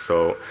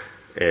 so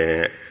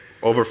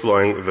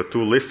overflowing the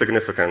 2 least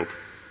significant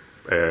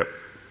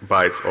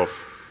bytes of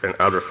an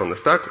address on the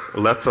stack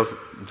lets us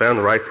then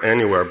write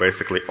anywhere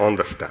basically on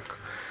the stack.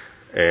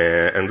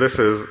 And this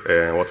is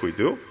what we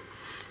do.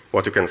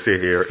 What you can see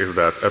here is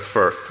that at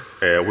first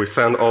we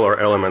send all our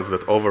elements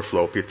that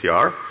overflow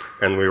PTR,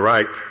 and we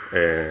write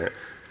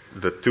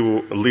the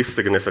 2 least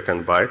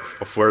significant bytes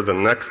of where the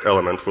next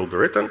element will be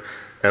written.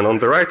 And on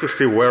the right, you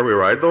see where we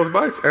write those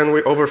bytes, and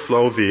we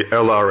overflow the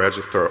LR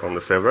register on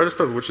the save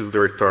registers, which is the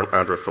return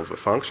address of the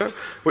function.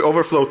 We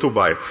overflow 2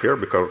 bytes here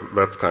because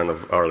that's kind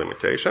of our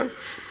limitation.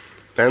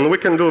 And we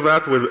can do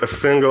that with a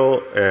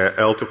single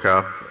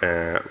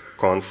L2cap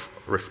conf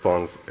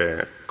response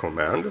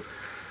command.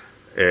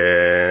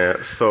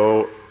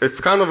 So it's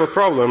kind of a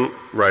problem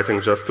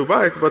writing just 2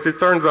 bytes, but it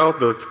turns out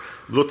that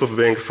Bluetooth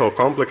being so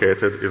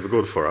complicated is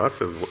good for us,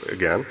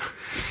 again.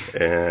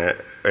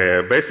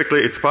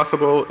 Basically, it's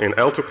possible in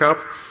L2cap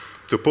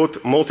to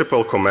put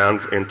multiple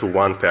commands into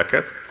one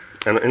packet.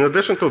 And in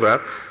addition to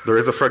that, there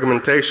is a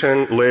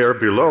fragmentation layer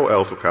below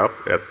L2cap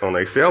on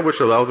ACL, which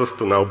allows us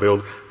to now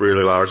build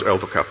really large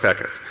L2cap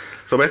packets.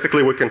 So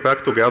basically, we can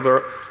pack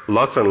together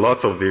lots and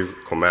lots of these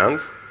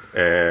commands,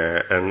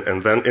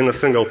 and then in a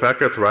single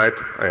packet write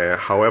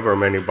however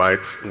many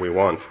bytes we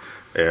want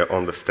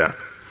on the stack.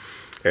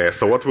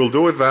 So what we'll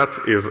do with that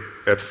is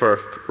at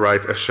first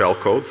write a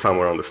shellcode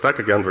somewhere on the stack.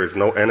 Again, there is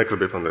no NX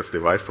bit on this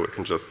device, so we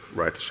can just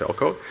write a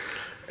shellcode.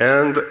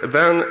 And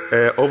then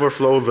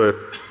overflow with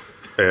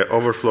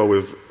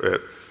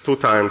 2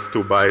 times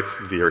 2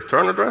 bytes the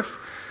return address.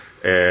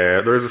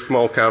 There is a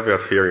small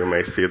caveat here. You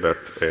may see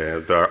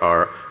that there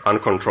are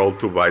uncontrolled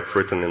 2 bytes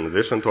written in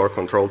addition to our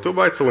controlled 2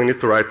 bytes, so we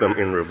need to write them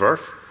in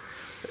reverse.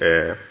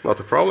 Not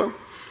a problem.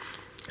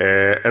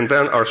 And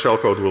then our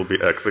shellcode will be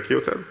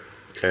executed.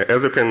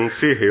 As you can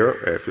see here,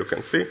 if you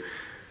can see,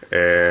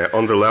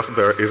 on the left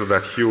there is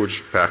that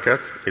huge packet.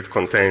 It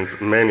contains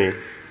many,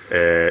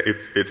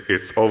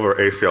 it's over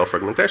ACL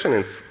fragmentation,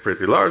 it's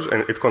pretty large,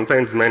 and it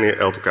contains many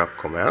L2cap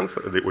commands,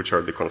 which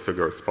are the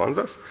configure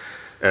responses.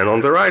 And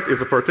on the right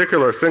is a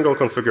particular single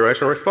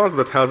configuration response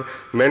that has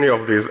many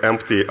of these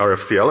empty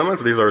RFC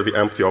elements. These are the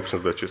empty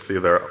options that you see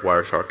there,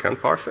 Wireshark can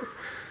parse it.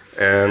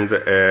 And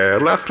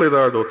lastly, there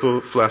are the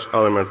 2 flash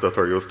elements that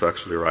are used to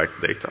actually write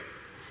data.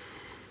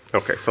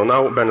 Okay, so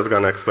now Ben is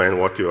going to explain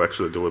what you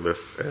actually do with this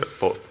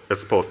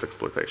as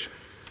post-exploitation.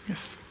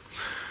 Yes.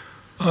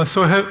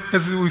 So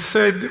as we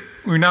said,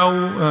 we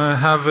now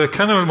have a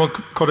kernel mode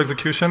code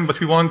execution, but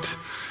we want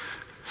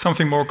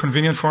something more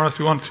convenient for us.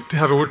 We want to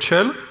have a root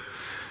shell.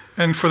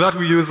 And for that,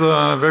 we use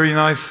a very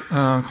nice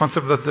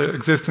concept that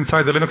exists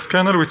inside the Linux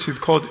kernel, which is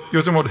called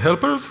user mode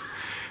helpers.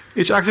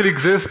 It actually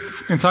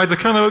exists inside the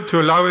kernel to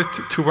allow it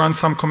to run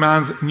some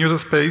commands in user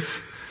space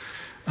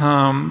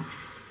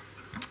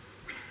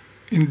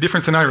in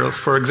different scenarios.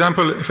 For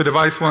example, if a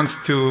device wants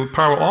to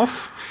power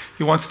off,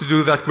 he wants to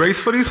do that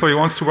gracefully, so he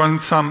wants to run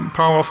some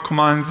power off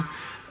commands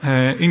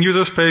in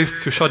user space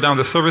to shut down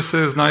the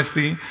services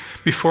nicely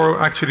before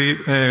actually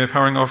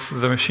powering off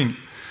the machine.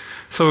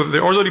 So the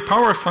orderly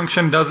power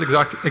function does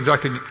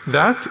exactly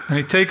that, and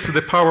it takes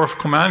the power off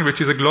command, which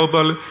is a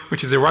global,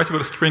 which is a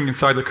writable string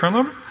inside the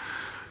kernel,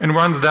 and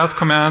runs that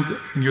command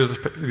in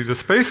user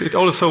space. It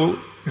also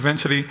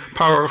eventually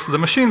powers off the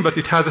machine, but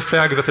it has a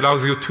flag that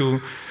allows you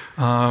to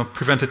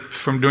prevent it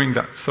from doing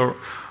that. So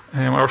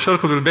our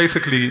shellcode will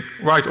basically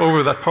write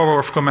over that power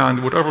off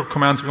command whatever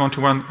commands we want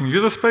to run in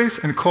user space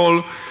and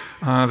call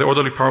the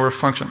orderly power off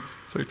function.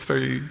 So it's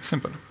very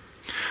simple.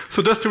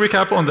 So just to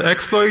recap on the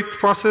exploit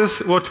process,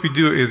 what we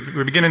do is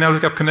we begin an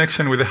L2cap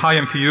connection with a high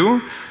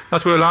MTU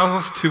that will allow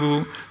us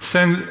to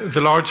send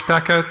the large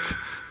packet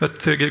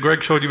that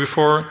Greg showed you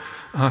before,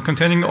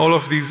 containing all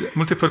of these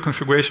multiple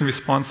configuration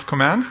response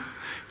commands.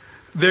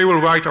 They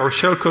will write our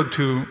shellcode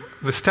to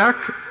the stack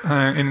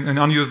in an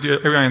unused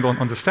area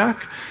on the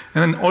stack,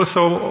 and then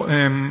also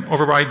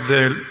override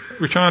the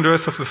return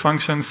address of the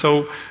function,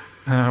 so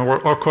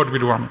our code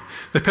will run.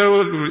 The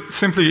payload will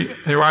simply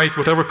write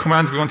whatever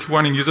commands we want to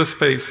run in user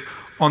space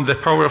on the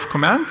power of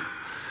command,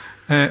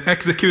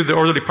 execute the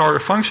orderly power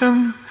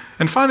function,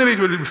 and finally it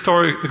will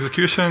restore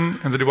execution,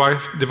 and the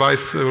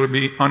device will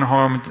be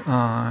unharmed,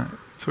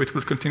 so it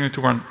will continue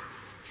to run.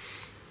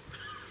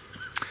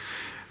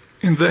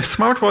 In the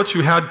smartwatch,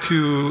 we had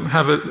to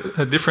have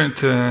a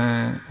different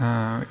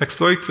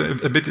exploit,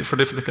 a bit for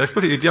different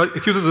exploit. It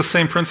uses the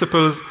same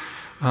principles,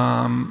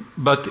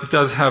 but it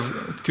does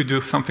have to do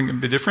something a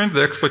bit different.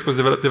 The exploit was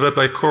developed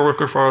by a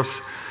coworker of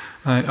ours,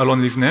 Alon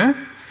Livne,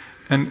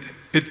 and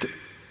it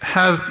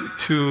has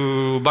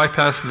to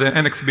bypass the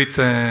NX bit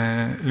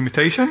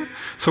limitation,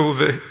 so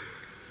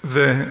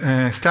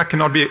the stack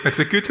cannot be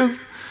executed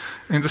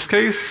in this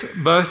case,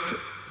 but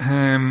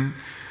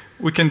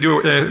we can do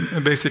a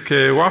basic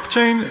warp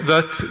chain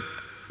that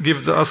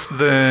gives us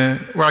the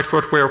write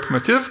port where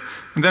primitive,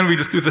 and then we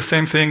just do the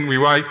same thing. We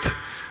write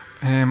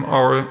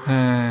our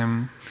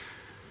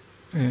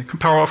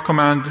power off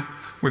command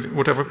with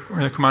whatever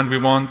command we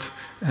want,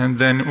 and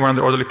then run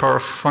the orderly power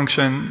off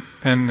function,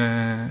 and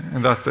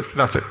that's it.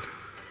 That's it.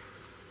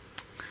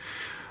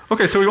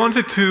 Okay, so we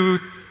wanted to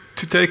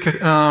take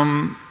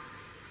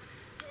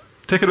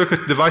a look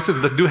at devices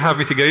that do have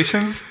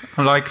mitigations,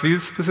 unlike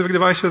these specific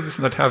devices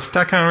that have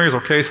stack canaries or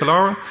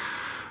KSLR.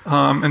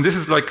 And this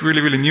is like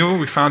really, really new.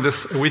 We found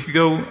this a week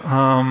ago,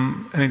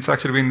 and it's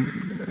actually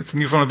it's a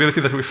new vulnerability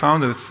that we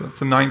found. It's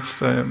the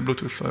 9th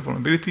Bluetooth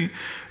vulnerability.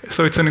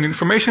 So it's an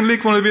information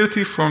leak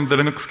vulnerability from the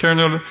Linux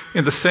kernel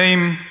in the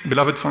same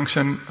beloved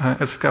function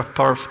as conf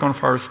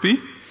RSP.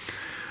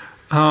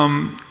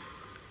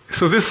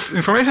 So this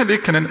information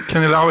leak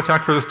can allow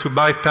attackers to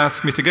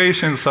bypass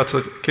mitigations such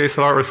as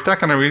KSLR or stack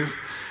canaries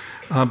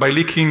by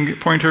leaking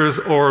pointers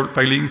or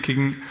by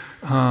leaking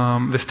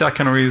the stack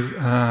canaries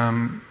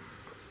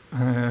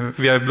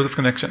via Bluetooth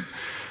connection.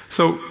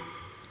 So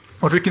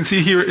what we can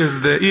see here is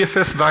the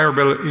EFS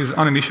variable is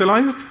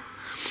uninitialized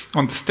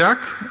on the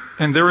stack,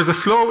 and there is a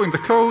flow in the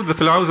code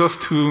that allows us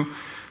to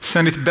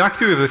send it back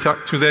to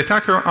the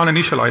attacker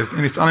uninitialized,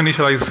 in its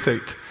uninitialized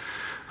state.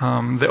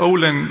 The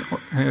OLEN,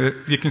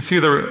 you can see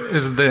there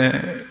is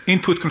the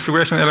input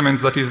configuration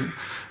element that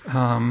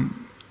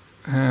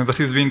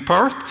is being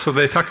parsed, so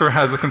the attacker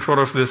has the control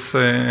of this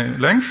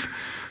length.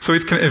 So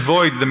it can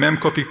avoid the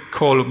memcopy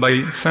call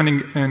by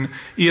sending an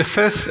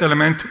EFS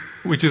element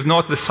which is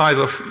not the size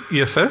of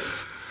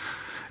EFS.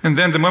 And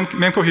then the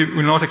memcopy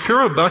will not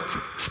occur, but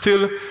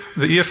still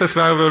the EFS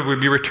variable will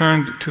be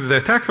returned to the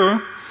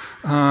attacker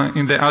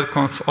in the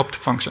addconf opt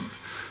function.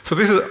 So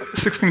this is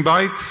 16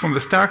 bytes from the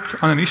stack,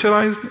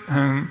 uninitialized,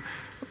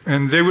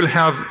 and they will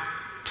have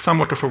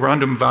somewhat of a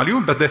random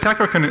value, but the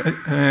attacker can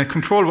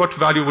control what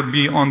value would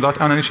be on that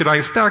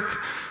uninitialized stack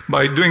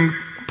by doing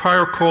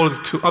prior calls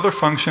to other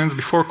functions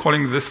before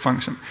calling this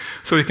function.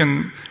 So you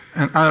can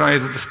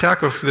analyze the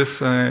stack of this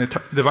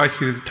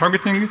device is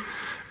targeting,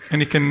 and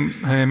you can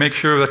make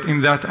sure that in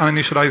that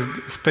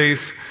uninitialized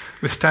space,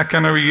 the stack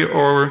canary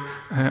or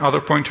other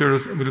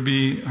pointers will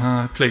be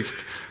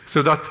placed.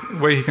 So that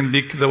way he can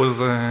leak those,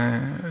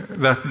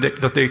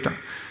 that data.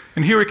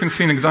 And here we can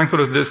see an example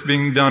of this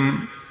being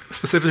done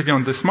specifically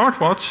on the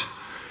smartwatch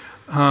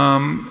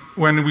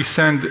when we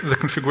send the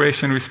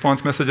configuration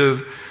response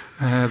messages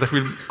that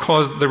will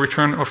cause the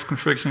return of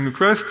configuration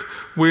request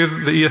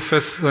with the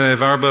EFS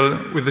variable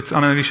with its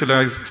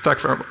uninitialized stack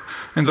variable.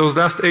 And those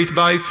last 8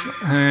 bytes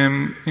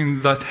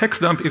in that hex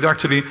dump is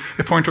actually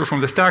a pointer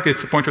from the stack.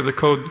 It's a pointer of the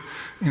code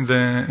in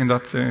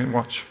that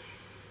watch.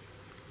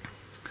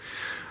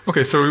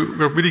 Okay, so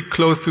we're really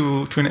close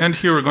to an end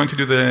here. We're going to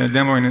do the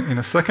demo in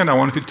a second. I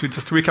wanted to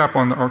just recap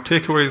on our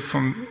takeaways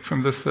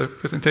from this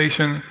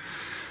presentation.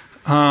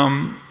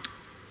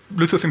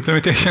 Bluetooth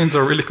implementations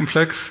are really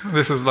complex.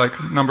 This is like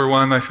number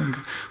one. I think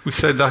we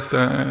said that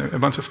a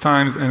bunch of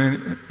times,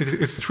 and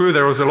it's true.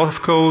 There was a lot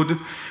of code,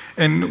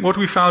 and what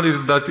we found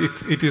is that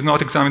it is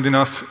not examined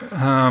enough.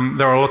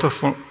 There are a lot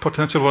of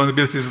potential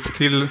vulnerabilities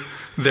still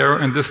there,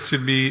 and this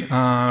should be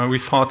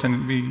rethought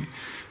and be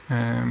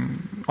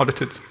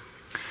audited.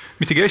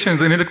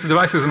 Mitigations in electric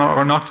devices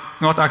are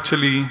not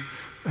actually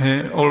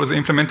always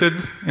implemented.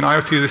 In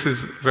IoT, this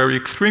is a very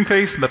extreme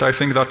case, but I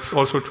think that's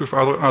also true for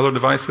other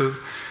devices.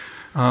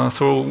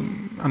 So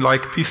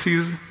unlike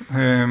PCs,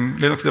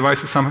 Linux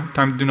devices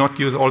sometimes do not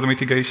use all the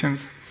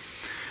mitigations.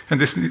 And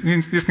this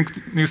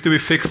needs to be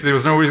fixed. There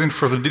is no reason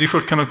for the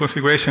default kernel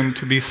configuration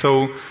to be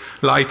so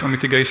light on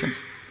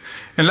mitigations.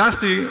 And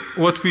lastly,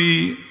 what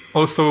we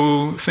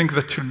also think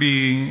that should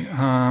be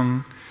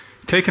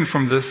taken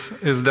from this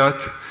is that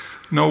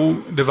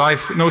no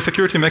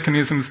security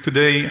mechanisms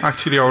today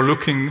actually are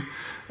looking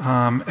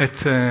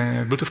at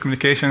Bluetooth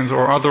communications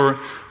or other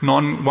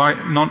not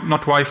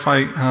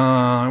Wi-Fi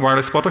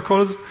wireless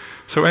protocols.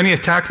 So any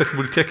attack that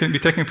will be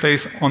taking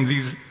place on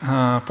these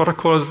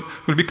protocols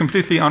will be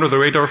completely under the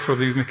radar for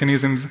these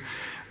mechanisms.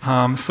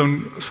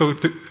 So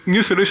the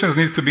new solutions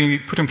need to be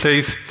put in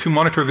place to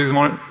monitor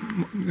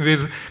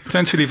these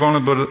potentially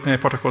vulnerable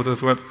protocols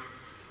as well.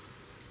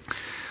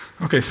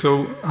 Okay,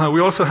 so we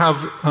also have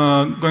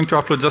going to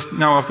upload just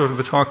now after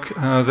the talk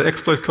the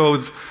exploit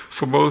codes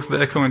for both the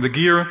Echo and the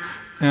Gear,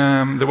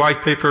 the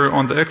white paper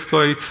on the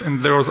exploits,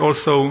 and there was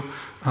also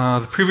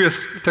the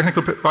previous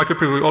technical white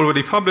paper we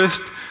already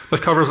published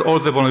that covers all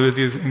the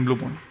vulnerabilities in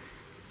BlueBorne.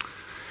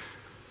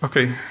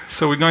 Okay,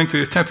 so we're going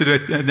to attempt to do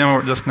a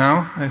demo just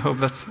now. I hope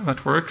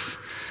that works.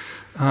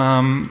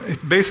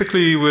 It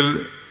basically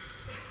will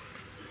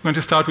going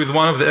to start with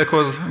one of the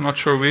echoes. I'm not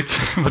sure which,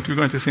 but we're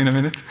going to see in a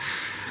minute.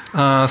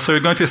 So we're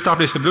going to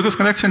establish the Bluetooth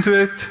connection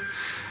to it,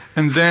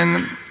 and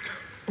then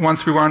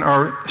once we run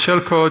our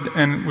shell code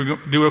and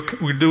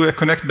we do a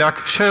connect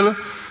back shell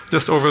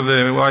just over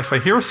the Wi-Fi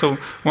here. So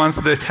once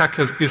the attack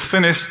is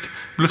finished,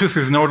 Bluetooth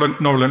is no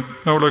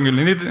longer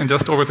needed, and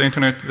just over the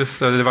internet, this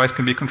device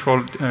can be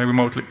controlled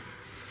remotely.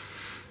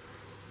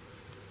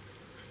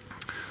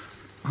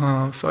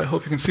 So I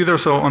hope you can see there.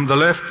 So on the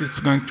left, it's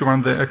going to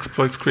run the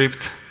exploit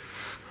script.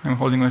 I'm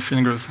holding my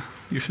fingers.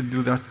 You should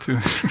do that too.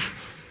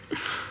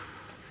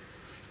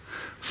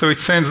 So it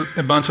sends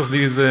a bunch of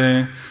these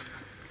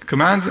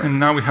commands, and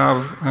now we have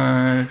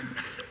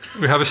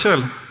a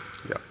shell.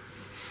 Yeah.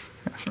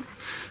 Yeah, sure.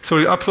 So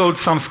we upload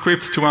some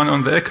scripts to run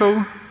on the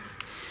echo,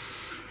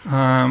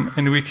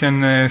 and we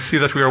can see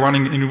that we are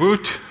running in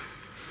root.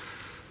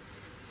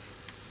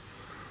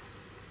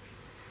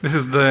 This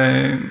is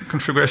the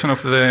configuration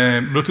of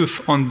the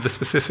Bluetooth on the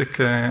specific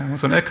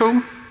Amazon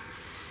Echo.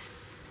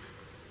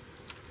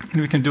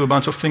 And we can do a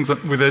bunch of things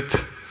with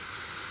it.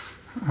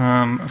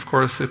 Of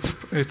course, it's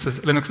a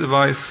Linux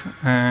device.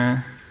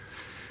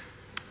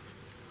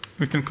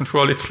 We can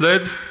control its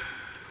LEDs.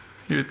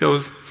 Here it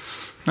goes.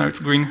 Now it's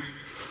green.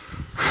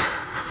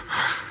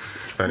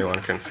 If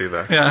anyone can see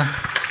that. Yeah.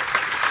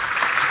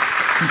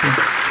 Okay.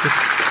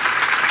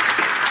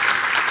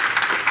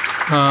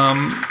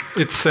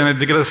 It's a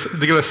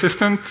digital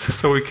assistant,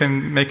 so we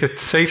can make it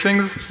say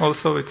things.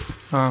 Also, it's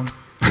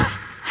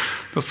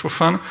just for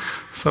fun.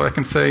 So I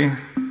can say,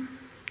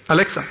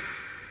 Alexa.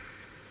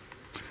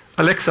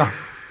 Alexa.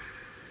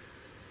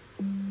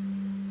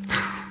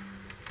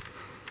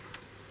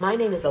 My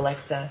name is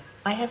Alexa.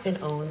 I have been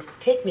owned.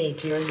 Take me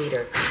to your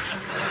leader.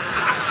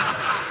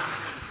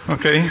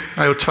 Okay,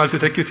 I will try to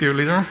take you to your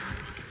leader.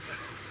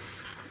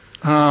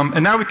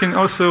 And now we can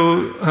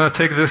also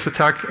take this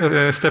attack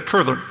a step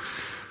further.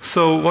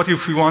 So what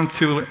if we want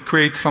to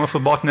create some of a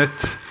botnet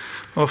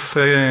of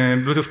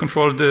Bluetooth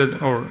controlled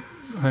or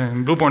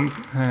BlueBorne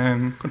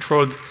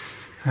controlled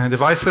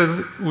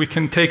devices? We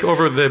can take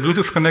over the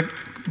Bluetooth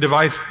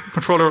device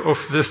controller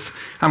of this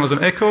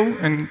Amazon Echo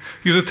and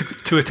use it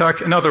to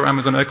attack another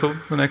Amazon Echo,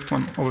 the next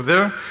one over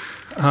there,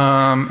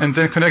 and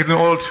then connect them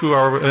all to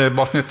our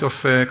botnet of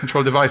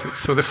controlled devices.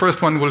 So the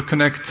first one will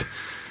connect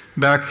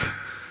back,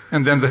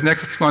 and then the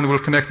next one will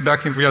connect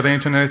back via the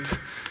internet,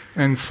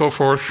 and so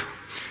forth.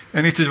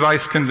 And each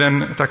device can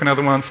then attack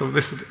another one. So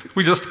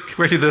we just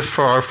created this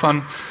for our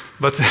fun,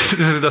 but this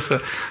is just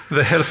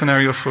the hell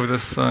scenario for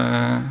this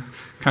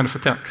kind of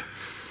attack.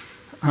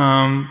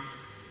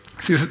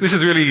 See, this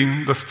is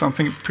really just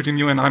something pretty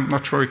new, and I'm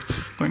not sure it's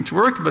going to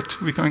work,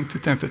 but we're going to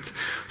attempt it.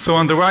 So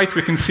on the right,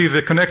 we can see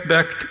the connect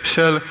back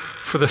shell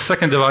for the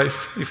second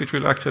device, if it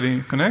will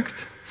actually connect.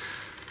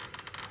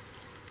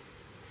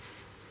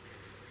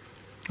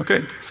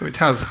 Okay, so it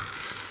has.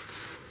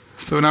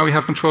 So now we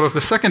have control of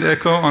the second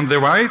echo on the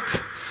right.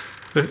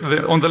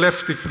 On the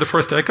left, it's the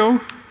first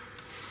echo.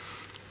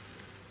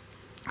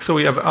 So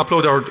we have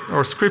uploaded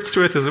our scripts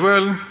to it as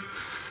well.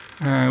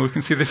 We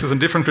can see this is a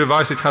different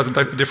device. It has a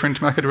different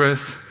MAC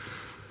address.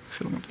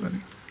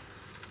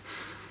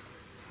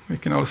 We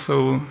can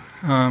also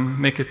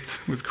make it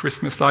with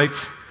Christmas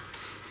lights.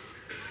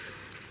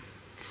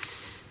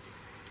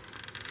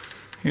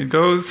 Here it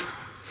goes.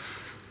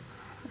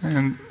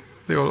 And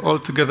they will all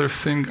together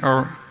sing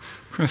our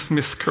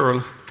Christmas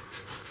carol.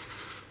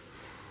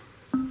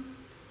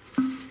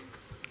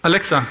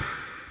 Alexa.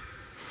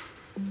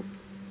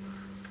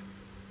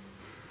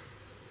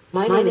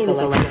 My name is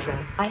Alexa.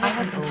 I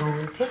have been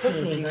owned. Take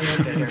me to your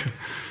leader.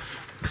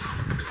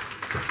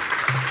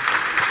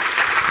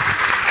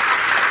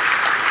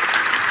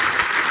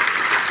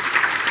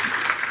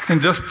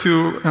 And just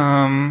to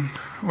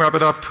wrap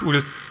it up,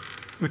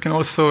 we can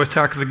also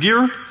attack the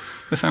gear,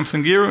 the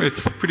Samsung gear.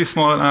 It's pretty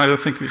small, and I don't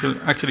think we can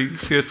actually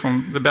see it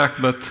from the back,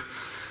 but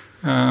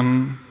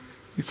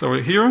it's over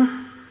here.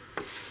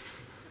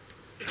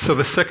 So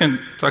the second,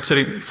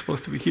 it's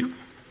supposed to be here,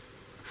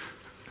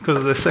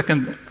 because the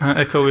second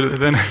echo will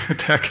then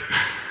attack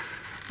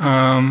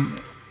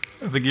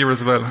the gear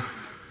as well.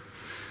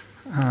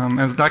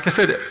 And like I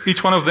said,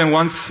 each one of them,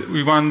 once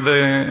we run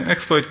the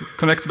exploit,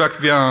 connects back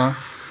via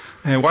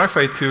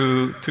Wi-Fi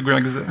to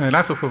Greg's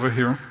laptop over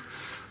here.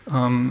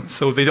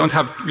 So they don't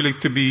have really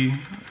to be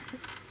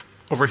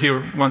over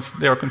here once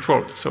they are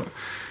controlled. So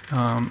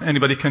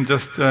anybody can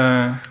just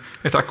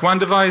attack one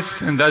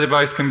device, and that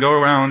device can go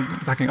around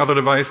attacking other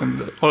device,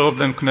 and all of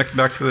them connect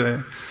back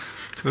to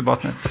the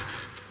botnet.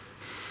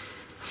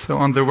 So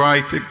on the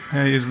right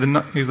is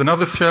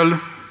another shell.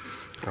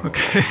 Oh.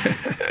 Okay.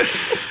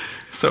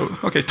 So,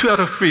 okay, 2 out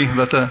of 3,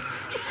 but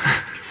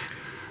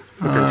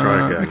we can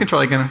try again. We can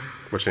try again.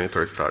 But you need to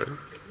restart it.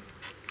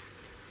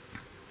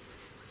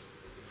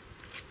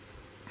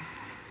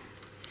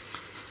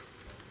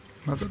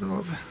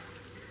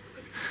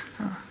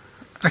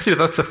 Actually,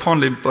 that's a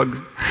pawnlib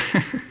bug.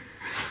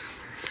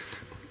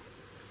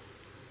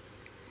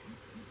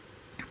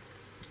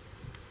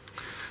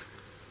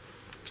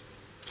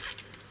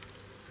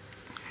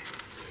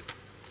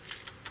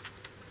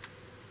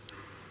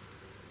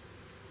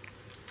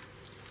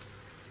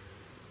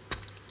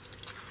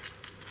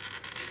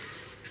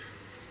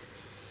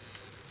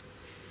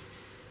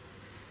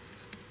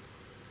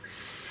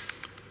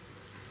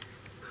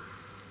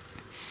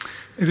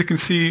 As you can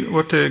see,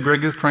 what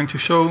Greg is trying to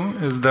show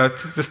is that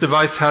this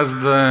device has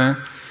the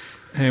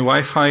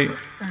Wi-Fi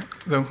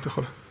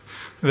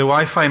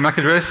MAC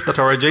address that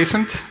are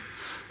adjacent.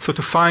 So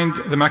to find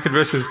the MAC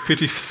address is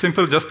pretty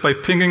simple. Just by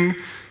pinging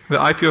the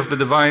IP of the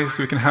device,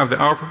 we can have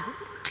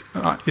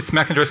its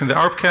MAC address in the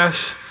ARP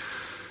cache.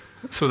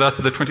 So that's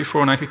the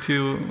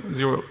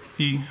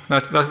 24920E.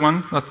 That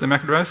one, that's the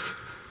MAC address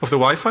of the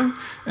Wi-Fi.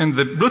 And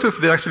the Bluetooth,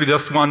 there's actually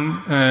just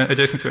one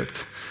adjacent to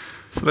it.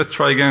 So let's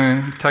try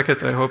again and tag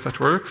it. I hope that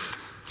works.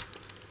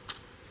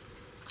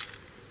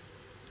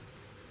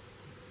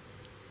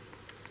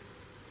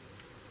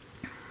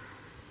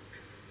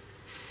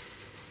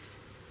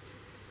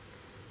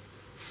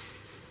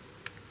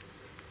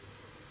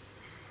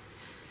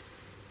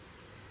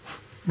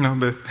 No,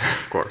 but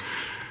Of course.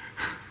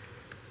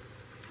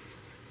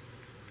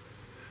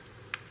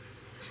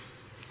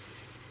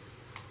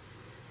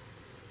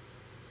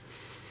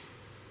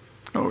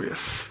 oh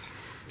yes.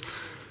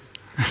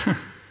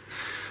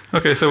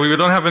 Okay, so we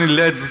don't have any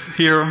LEDs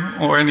here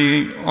or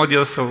any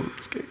audio, so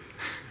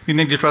you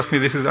need to trust me,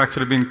 this is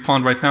actually being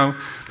pawned right now.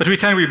 But we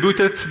can reboot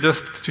it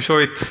just to show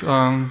it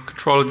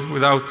controlled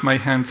without my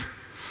hands.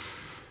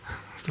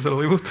 Does it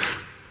reboot?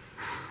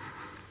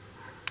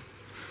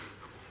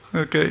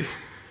 Okay.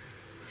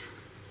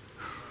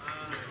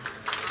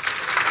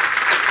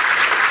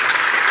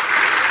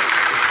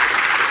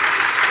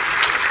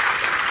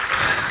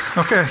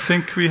 Okay, I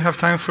think we have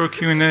time for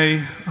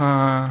Q&A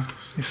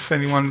if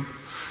anyone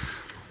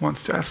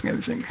wants to ask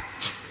anything.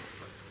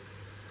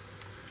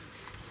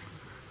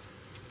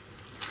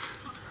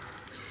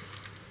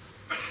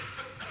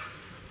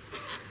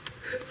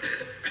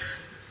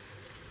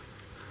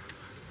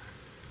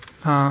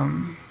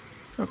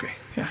 Okay,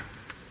 yeah.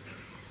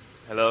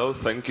 Hello,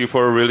 thank you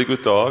for a really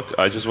good talk.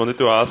 I just wanted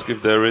to ask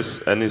if there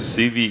is any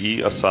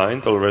CVE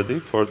assigned already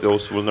for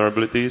those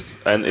vulnerabilities,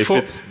 and if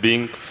it's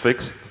being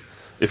fixed,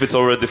 if it's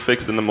already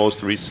fixed in the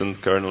most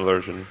recent kernel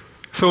version.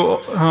 So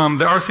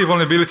the RC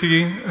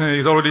vulnerability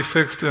is already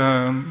fixed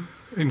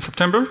in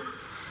September.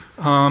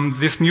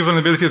 This new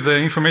vulnerability, the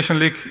information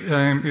leak,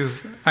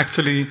 is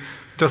actually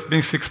just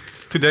being fixed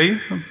today.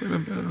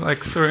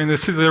 Like, so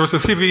there was a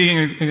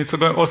CVE, and it's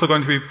also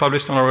going to be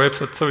published on our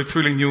website, so it's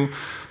really new,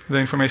 the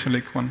information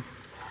leak one.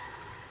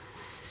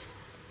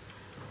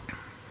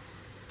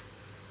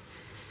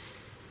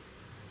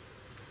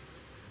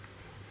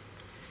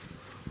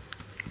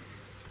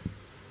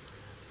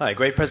 Hi,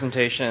 great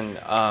presentation.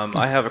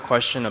 I have a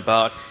question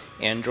about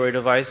Android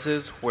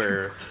devices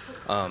where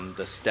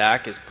the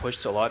stack is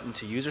pushed a lot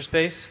into user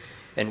space,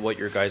 and what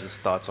your guys'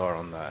 thoughts are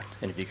on that,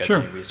 and if you guys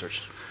have any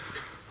research.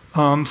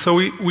 So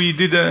we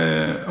did,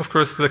 of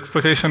course, the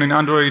exploitation in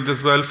Android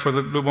as well for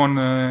the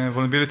BlueBorne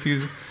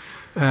vulnerabilities.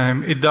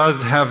 It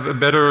does have a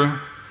better,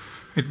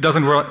 it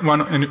doesn't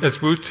run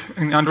as root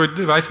in Android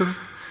devices,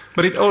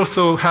 but it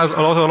also has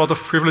a lot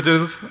of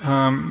privileges.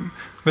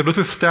 The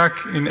Bluetooth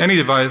stack in any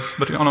device,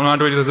 but on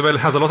Android as well,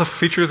 has a lot of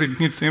features it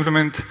needs to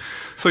implement.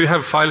 So you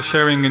have file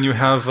sharing, and you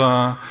have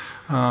the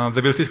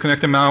ability to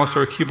connect a mouse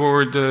or a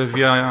keyboard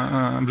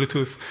via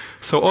Bluetooth.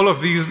 So all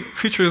of these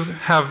features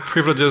have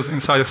privileges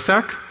inside a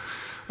stack.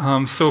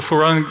 So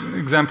for one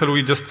example,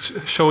 we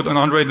just showed on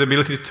Android the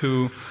ability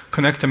to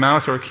connect a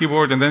mouse or a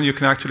keyboard, and then you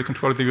can actually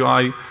control the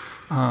UI.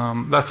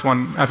 That's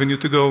one avenue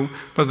to go.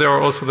 But there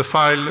are also the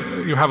file.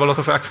 You have a lot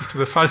of access to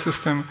the file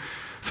system.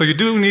 So you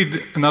do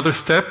need another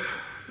step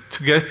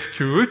to get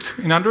to root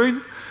in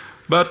Android,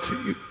 but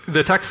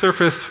the attack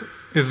surface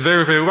is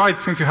very, very wide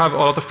since you have a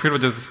lot of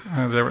privileges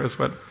there as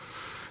well.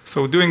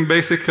 So doing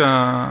basic,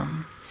 I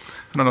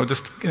don't know,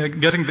 just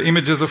getting the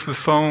images of the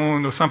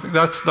phone or something,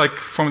 that's like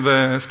from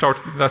the start,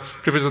 that's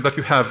privileges that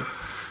you have.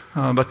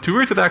 But to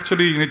root it,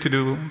 actually, you need to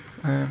do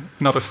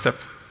another step.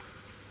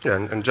 Yeah,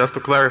 and just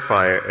to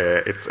clarify,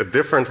 it's a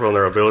different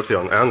vulnerability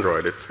on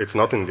Android. It's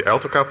not in the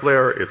AutoCap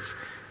layer, it's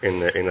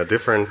in a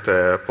different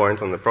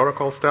point on the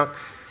protocol stack.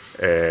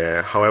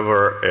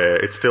 However,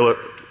 it's still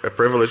a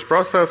privileged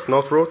process,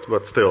 not root,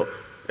 but still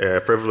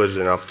privileged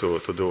enough to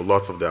do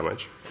lots of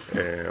damage.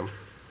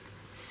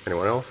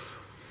 Anyone else?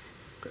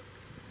 Okay.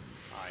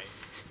 Hi.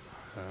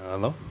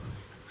 Hello.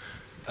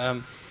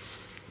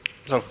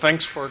 So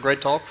thanks for a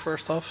great talk,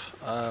 first off.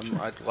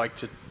 I'd like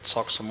to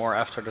talk some more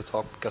after the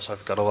talk because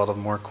I've got a lot of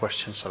more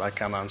questions that I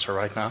can't answer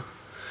right now.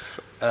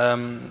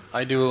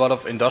 I do a lot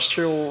of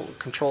industrial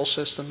control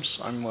systems.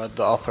 I'm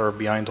the author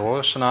behind the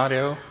horror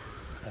scenario,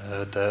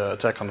 the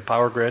attack on the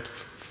power grid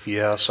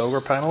via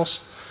solar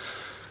panels.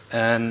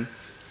 And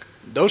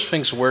those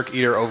things work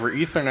either over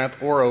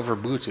Ethernet or over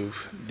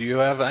Bluetooth. Do you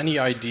have any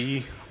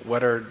idea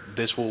whether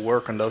this will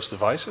work on those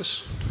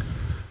devices?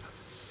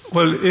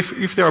 Well,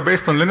 if they are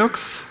based on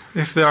Linux,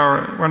 if they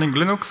are running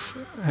Linux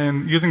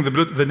and using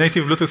the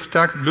native Bluetooth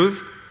stack,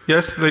 Blues,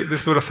 yes,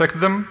 this will affect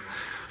them.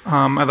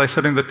 As I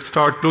said in the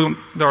start,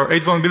 there are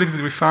 8 vulnerabilities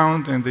that we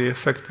found, and they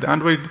affect the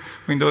Android,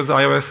 Windows,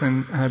 iOS,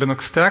 and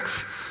Linux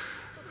stacks.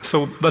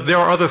 So, but there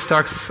are other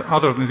stacks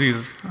other than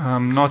these,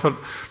 not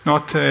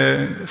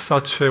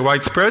such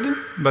widespread,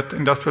 but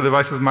industrial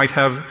devices might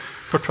have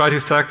proprietary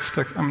stacks.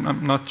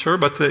 I'm not sure,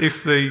 but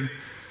if they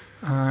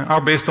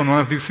are based on one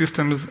of these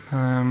systems,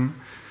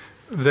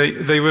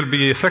 they will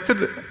be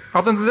affected.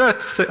 Other than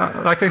that,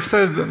 like I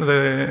said,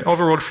 the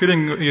overall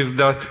feeling is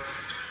that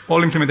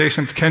all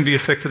implementations can be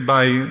affected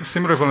by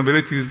similar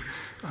vulnerabilities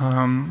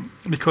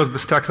because the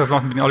stacks have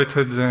not been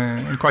audited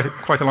in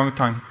quite a long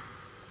time.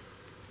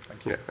 Thank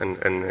Yeah,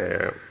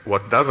 and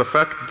what does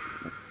affect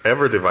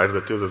every device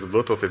that uses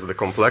Bluetooth is the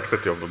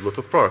complexity of the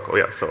Bluetooth protocol.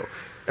 Yeah, so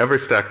every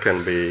stack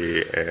can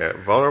be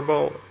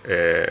vulnerable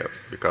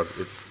because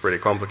it's pretty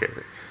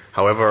complicated.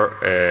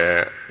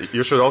 However,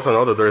 you should also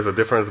know that there is a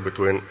difference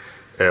between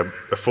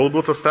a full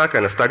Bluetooth stack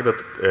and a stack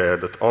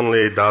that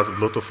only does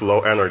Bluetooth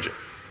low energy.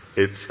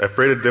 It's a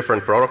pretty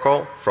different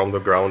protocol from the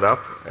ground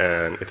up,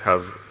 and it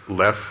has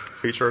less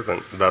features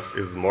and thus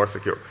is more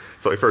secure.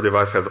 So if your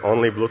device has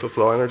only Bluetooth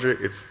low energy,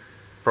 it's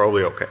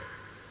probably okay.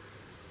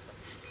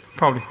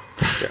 Probably.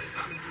 Yeah.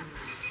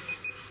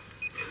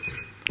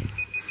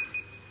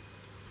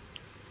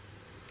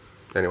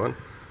 Anyone?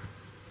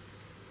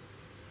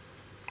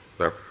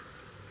 There.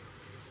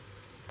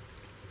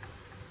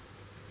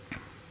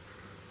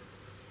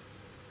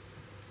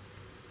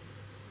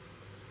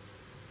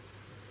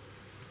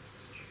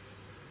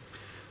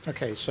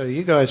 Okay, so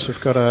you guys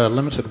have got a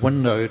limited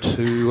window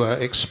to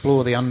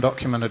explore the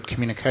undocumented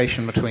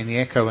communication between the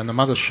Echo and the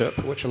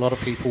mothership, which a lot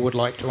of people would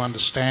like to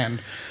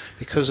understand.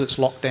 Because it's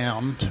locked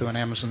down to an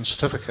Amazon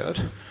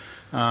certificate,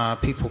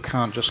 people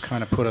can't just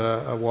kind of put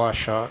a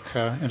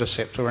Wireshark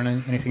interceptor or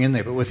anything in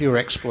there. But with your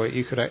exploit,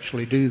 you could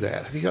actually do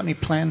that. Have you got any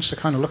plans to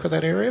kind of look at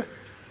that area?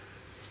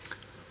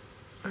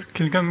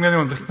 Can you come again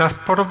on the last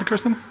part of the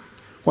question?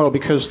 Well,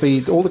 because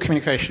all the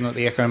communication that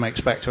the Echo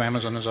makes back to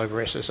Amazon is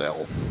over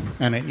SSL,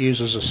 and it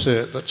uses a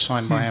cert that's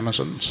signed by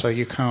Amazon, so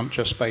you can't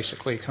just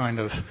basically kind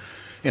of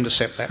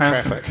intercept that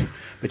traffic.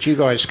 But you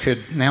guys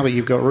could, now that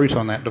you've got root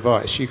on that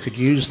device, you could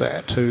use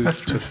that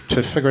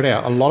to figure it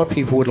out. A lot of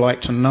people would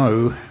like to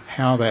know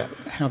how that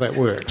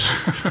works.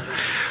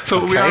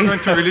 So okay. We are going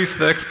to release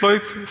the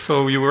exploit,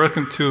 so you're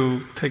welcome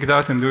to take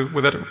that and do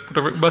with that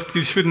whatever. But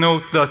you should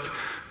note that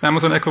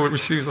Amazon Echo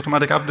receives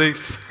automatic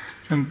updates,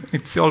 and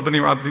it's all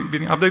being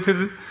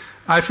updated.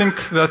 I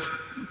think that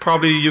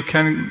probably you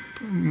can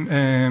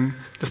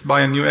just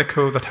buy a new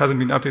Echo that hasn't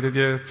been updated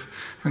yet,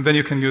 and then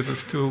you can use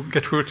this to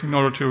get root in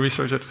order to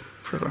research it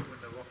further.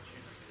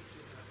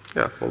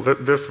 Yeah, well,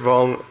 this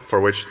vuln for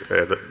which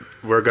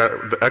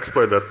the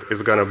exploit that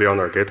is going to be on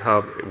our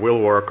GitHub will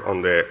work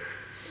on the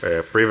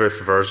previous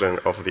version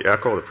of the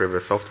Echo, the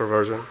previous software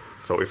version.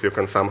 So if you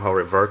can somehow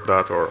revert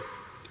that, or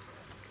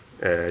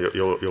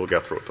you'll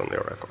get root on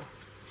your Echo.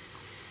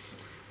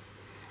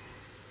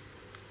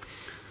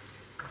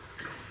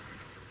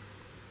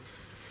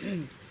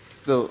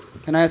 So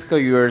can I ask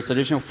your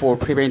suggestion for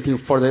preventing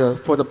further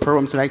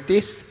problems like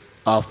this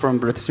from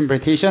Bluetooth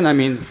implementation? I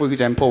mean, for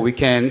example, we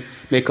can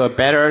make a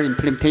better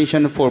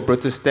implementation for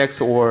Bluetooth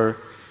stacks, or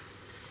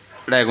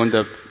like on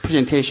the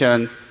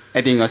presentation,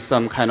 adding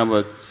some kind of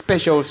a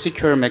special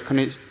secure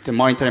mechanism, the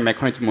monitoring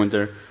mechanism on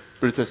the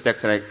Bluetooth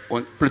stacks, like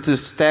on Bluetooth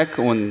stack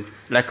on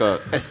like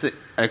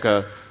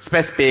a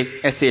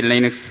specific SE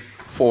Linux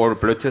for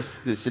Bluetooth,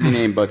 the silly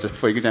name, but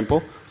for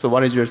example. So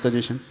what is your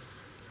suggestion?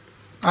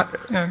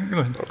 Yeah, go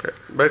ahead. Okay.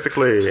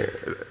 Basically,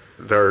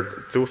 there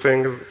are two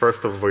things.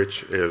 First of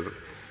which is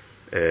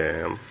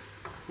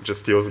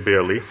just use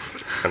BLE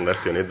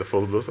unless you need the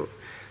full Bluetooth.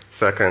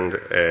 Second,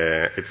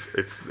 it's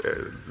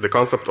the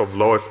concept of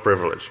lowest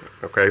privilege.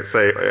 Okay,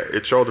 say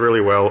it showed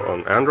really well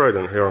on Android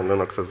and here on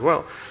Linux as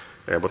well.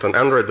 But on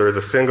Android, there is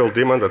a single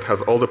daemon that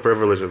has all the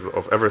privileges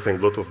of everything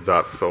Bluetooth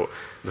does. So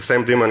the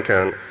same daemon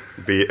can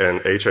be an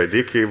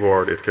HID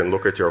keyboard. It can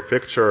look at your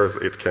pictures.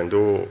 It can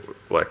do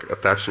like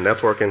attach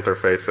network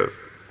interfaces,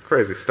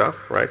 crazy stuff,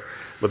 right?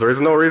 But there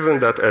is no reason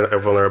that a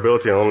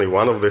vulnerability in only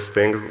one of these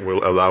things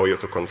will allow you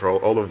to control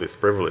all of these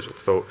privileges.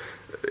 So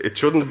it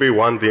shouldn't be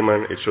one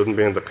daemon. It shouldn't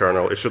be in the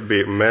kernel. It should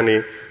be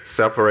many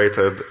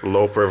separated,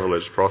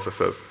 low-privileged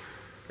processes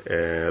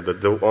that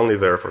do only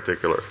their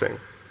particular thing.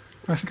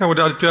 I think I would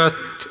add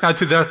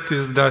to that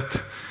is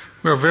that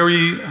we are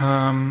very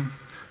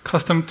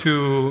accustomed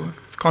to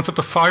the concept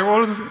of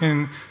firewalls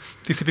in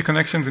TCP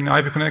connections, in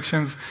IP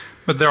connections,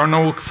 but there are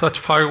no such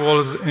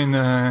firewalls in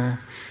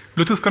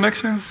Bluetooth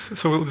connections.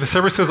 So the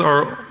services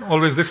are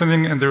always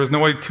listening, and there is no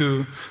way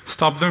to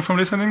stop them from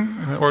listening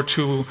or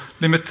to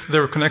limit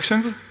their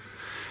connections.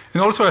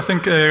 And also, I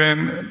think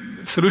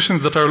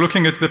solutions that are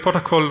looking at the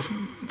protocol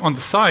on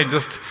the side,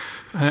 just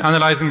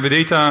analyzing the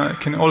data,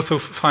 can also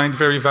find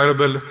very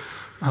valuable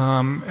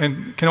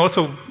and can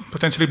also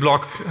potentially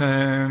block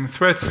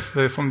threats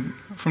from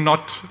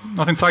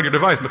not inside your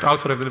device, but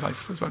outside of the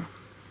device as well.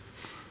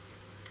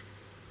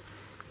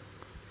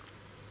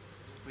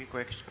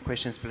 Quick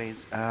questions,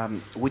 please.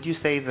 Would you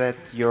say that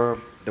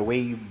the way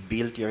you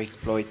built your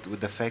exploit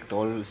would affect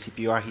all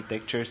CPU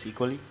architectures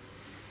equally?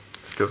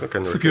 Excuse me,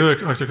 can you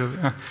CPU architectures,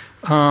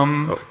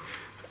 yeah.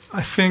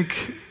 I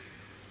think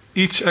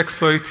each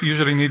exploit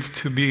usually needs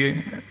to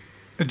be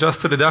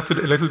adjusted, adapted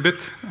a little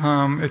bit.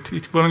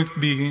 It won't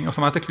be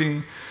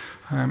automatically.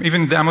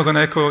 Even the Amazon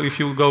Echo, if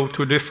you go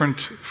to a different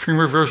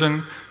firmware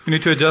version, you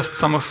need to adjust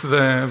some of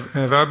the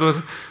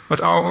variables.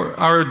 But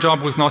our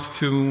job was not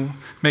to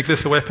make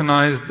this a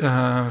weaponized,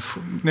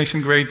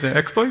 nation-grade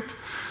exploit,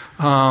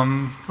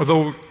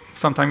 although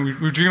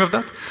sometimes we dream of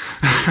that.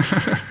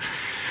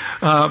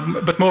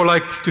 but more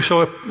like to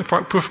show a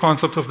proof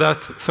concept of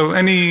that. So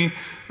any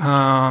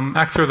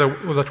actor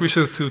that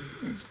wishes to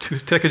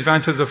take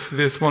advantage of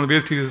these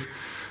vulnerabilities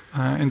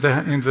in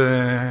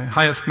the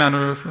highest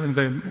manner,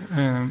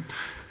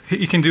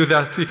 he can do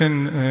that. He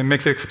can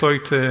make the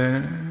exploit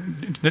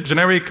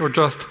generic or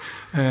just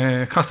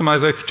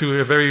customize it to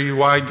a very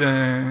wide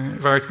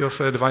variety of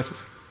devices.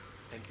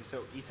 Thank you.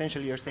 So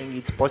essentially you're saying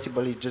it's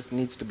possible, it just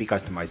needs to be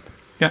customized.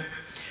 Yeah.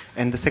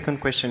 And the second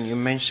question, you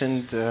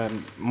mentioned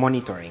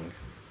monitoring.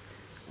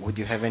 Would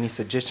you have any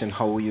suggestion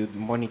how you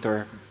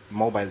monitor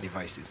mobile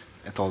devices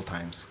at all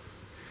times?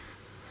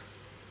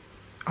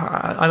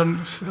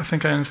 I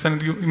think I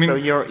understand. You mean? So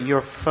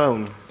your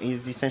phone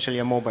is essentially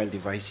a mobile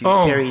device. You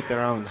carry it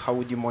around. How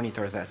would you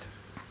monitor that?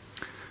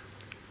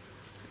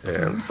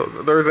 So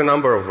there is a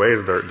number of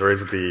ways. There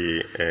is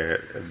the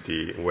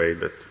way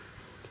that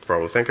you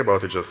probably think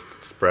about it, just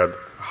spread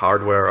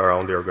hardware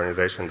around the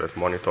organization that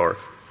monitors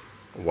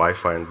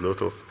Wi-Fi and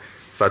Bluetooth.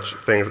 Such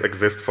things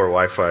exist for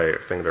Wi-Fi. I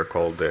think they're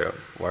called the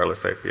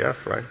wireless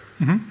APS, right?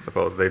 Mm-hmm.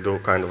 Suppose they do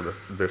kind of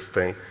this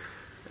thing.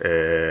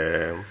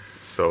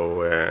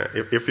 So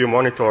if you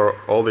monitor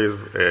all these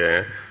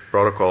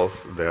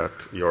protocols that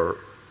your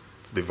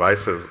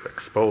device is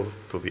exposed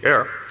to the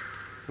air,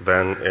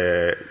 then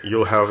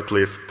you'll have at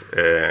least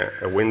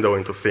a window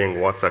into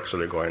seeing what's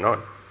actually going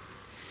on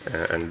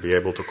and be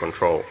able to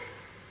control.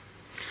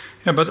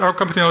 Yeah, but our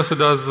company also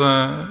does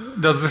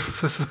this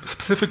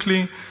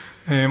specifically,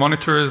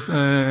 monitors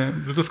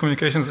Bluetooth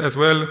communications as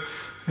well,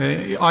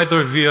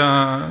 either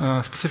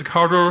via specific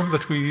hardware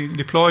that we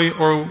deploy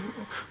or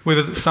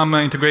with some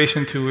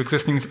integration to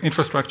existing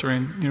infrastructure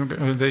in your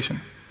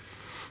organization.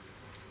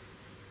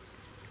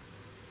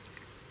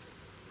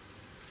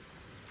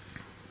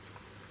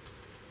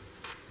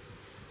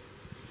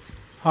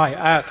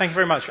 Hi, thank you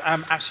very much.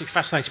 Absolutely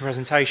fascinating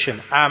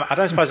presentation. I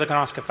don't suppose I can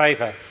ask a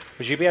favour.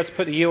 Would you be able to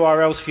put the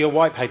URLs for your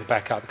white paper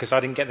back up, because I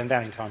didn't get them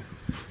down in time?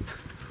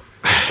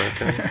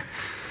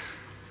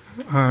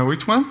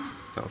 Which one?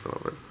 That's a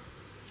little bit.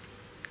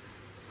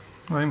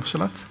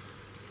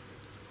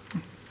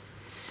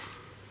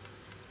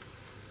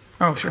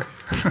 Oh, sure.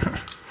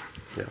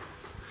 Yeah.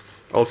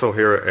 Also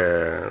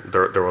here,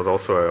 there was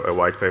also a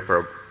white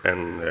paper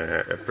and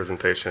a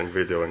presentation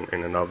video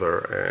in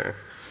another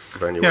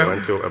venue we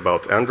went to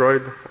about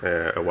Android.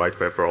 A white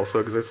paper also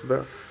exists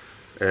there.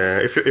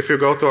 If you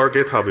go to our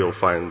GitHub, you'll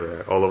find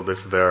all of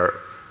this there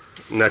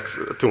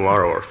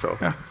tomorrow or so.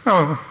 Yeah.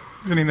 Oh,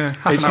 you need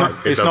half an hour.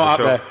 It's not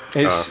up there.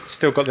 It's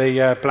still got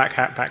the black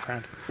hat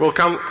background. Well,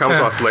 come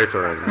to us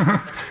later.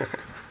 And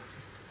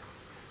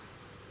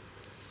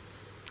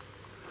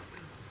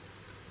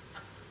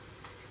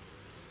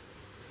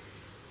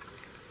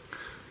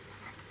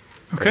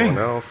Okay.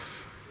 Anyone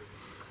else?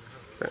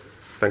 Okay.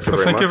 Thank you So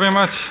very much. Thank you very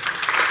much.